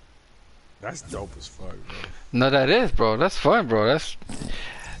 That's dope as fuck, bro. No, that is, bro. That's fun, bro. That's.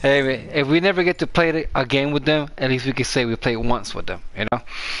 Hey, man, if we never get to play a game with them, at least we can say we played once with them, you know?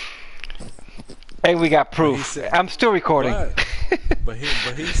 And we got proof. said- I'm still recording. But he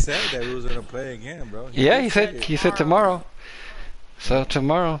said that we was gonna play again, bro. Yeah, did he say said it. he said tomorrow. So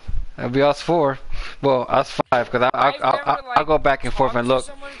tomorrow, it'll be us 4. Well, that's 5 because I'll go back and forth and look.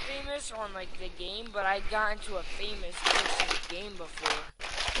 Someone famous on like the game, but I got into a famous person's game before.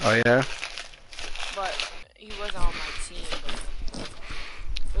 Oh yeah. But he wasn't on my team.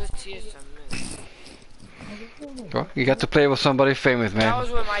 But it was TSM. Well, you got to play with somebody famous, man. That was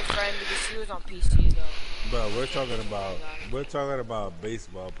with my friend because he was on PC though. Bro, we're talking about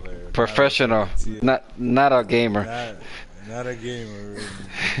baseball players. Professional, not a gamer. Not a gamer.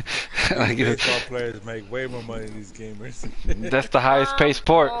 Baseball players make way more money than these gamers. That's the highest paid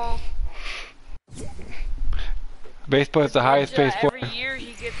sport. Baseball is the highest paid sport. Every year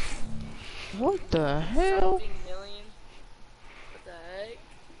he gets. What the hell? Million. What the heck?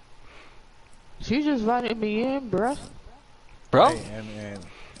 She just invited me in, bruh. Bro? Hey, and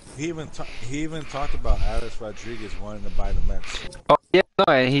he even talked about Alex Rodriguez wanting to buy the Mets. Oh yeah, no,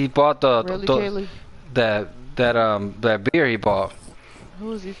 and he bought Really, that beer he bought.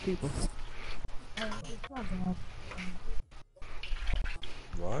 Who is these people?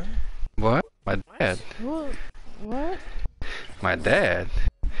 What? What? My dad. What? My dad.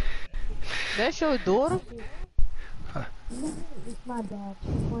 That's your daughter? It's my dad's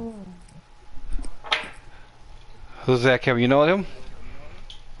friend. Who's that, Kevin? You know him?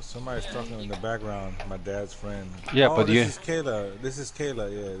 Somebody's talking in the background. My dad's friend. Yeah, oh, but this you. is Kayla. This is Kayla.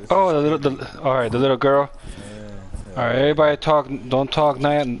 Yeah. Oh, all right, the little girl. Yeah. All right, everybody talk. Don't talk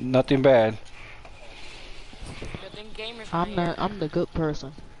nothing bad. Good thing Gamer's not here. I'm the good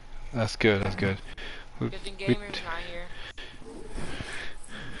person. That's good. That's good. Good thing Gamer's not here.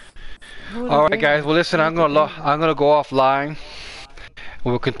 All right, guys. Well, listen. I'm gonna go offline.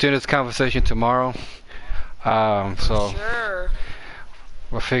 We'll continue this conversation tomorrow. So Sure.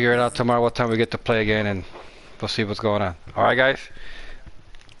 we'll figure it out tomorrow what time we get to play again, and we'll see what's going on. All right, guys.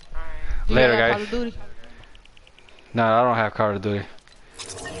 Alright. Later, Call guys. of Duty? No, I don't have Call of Duty.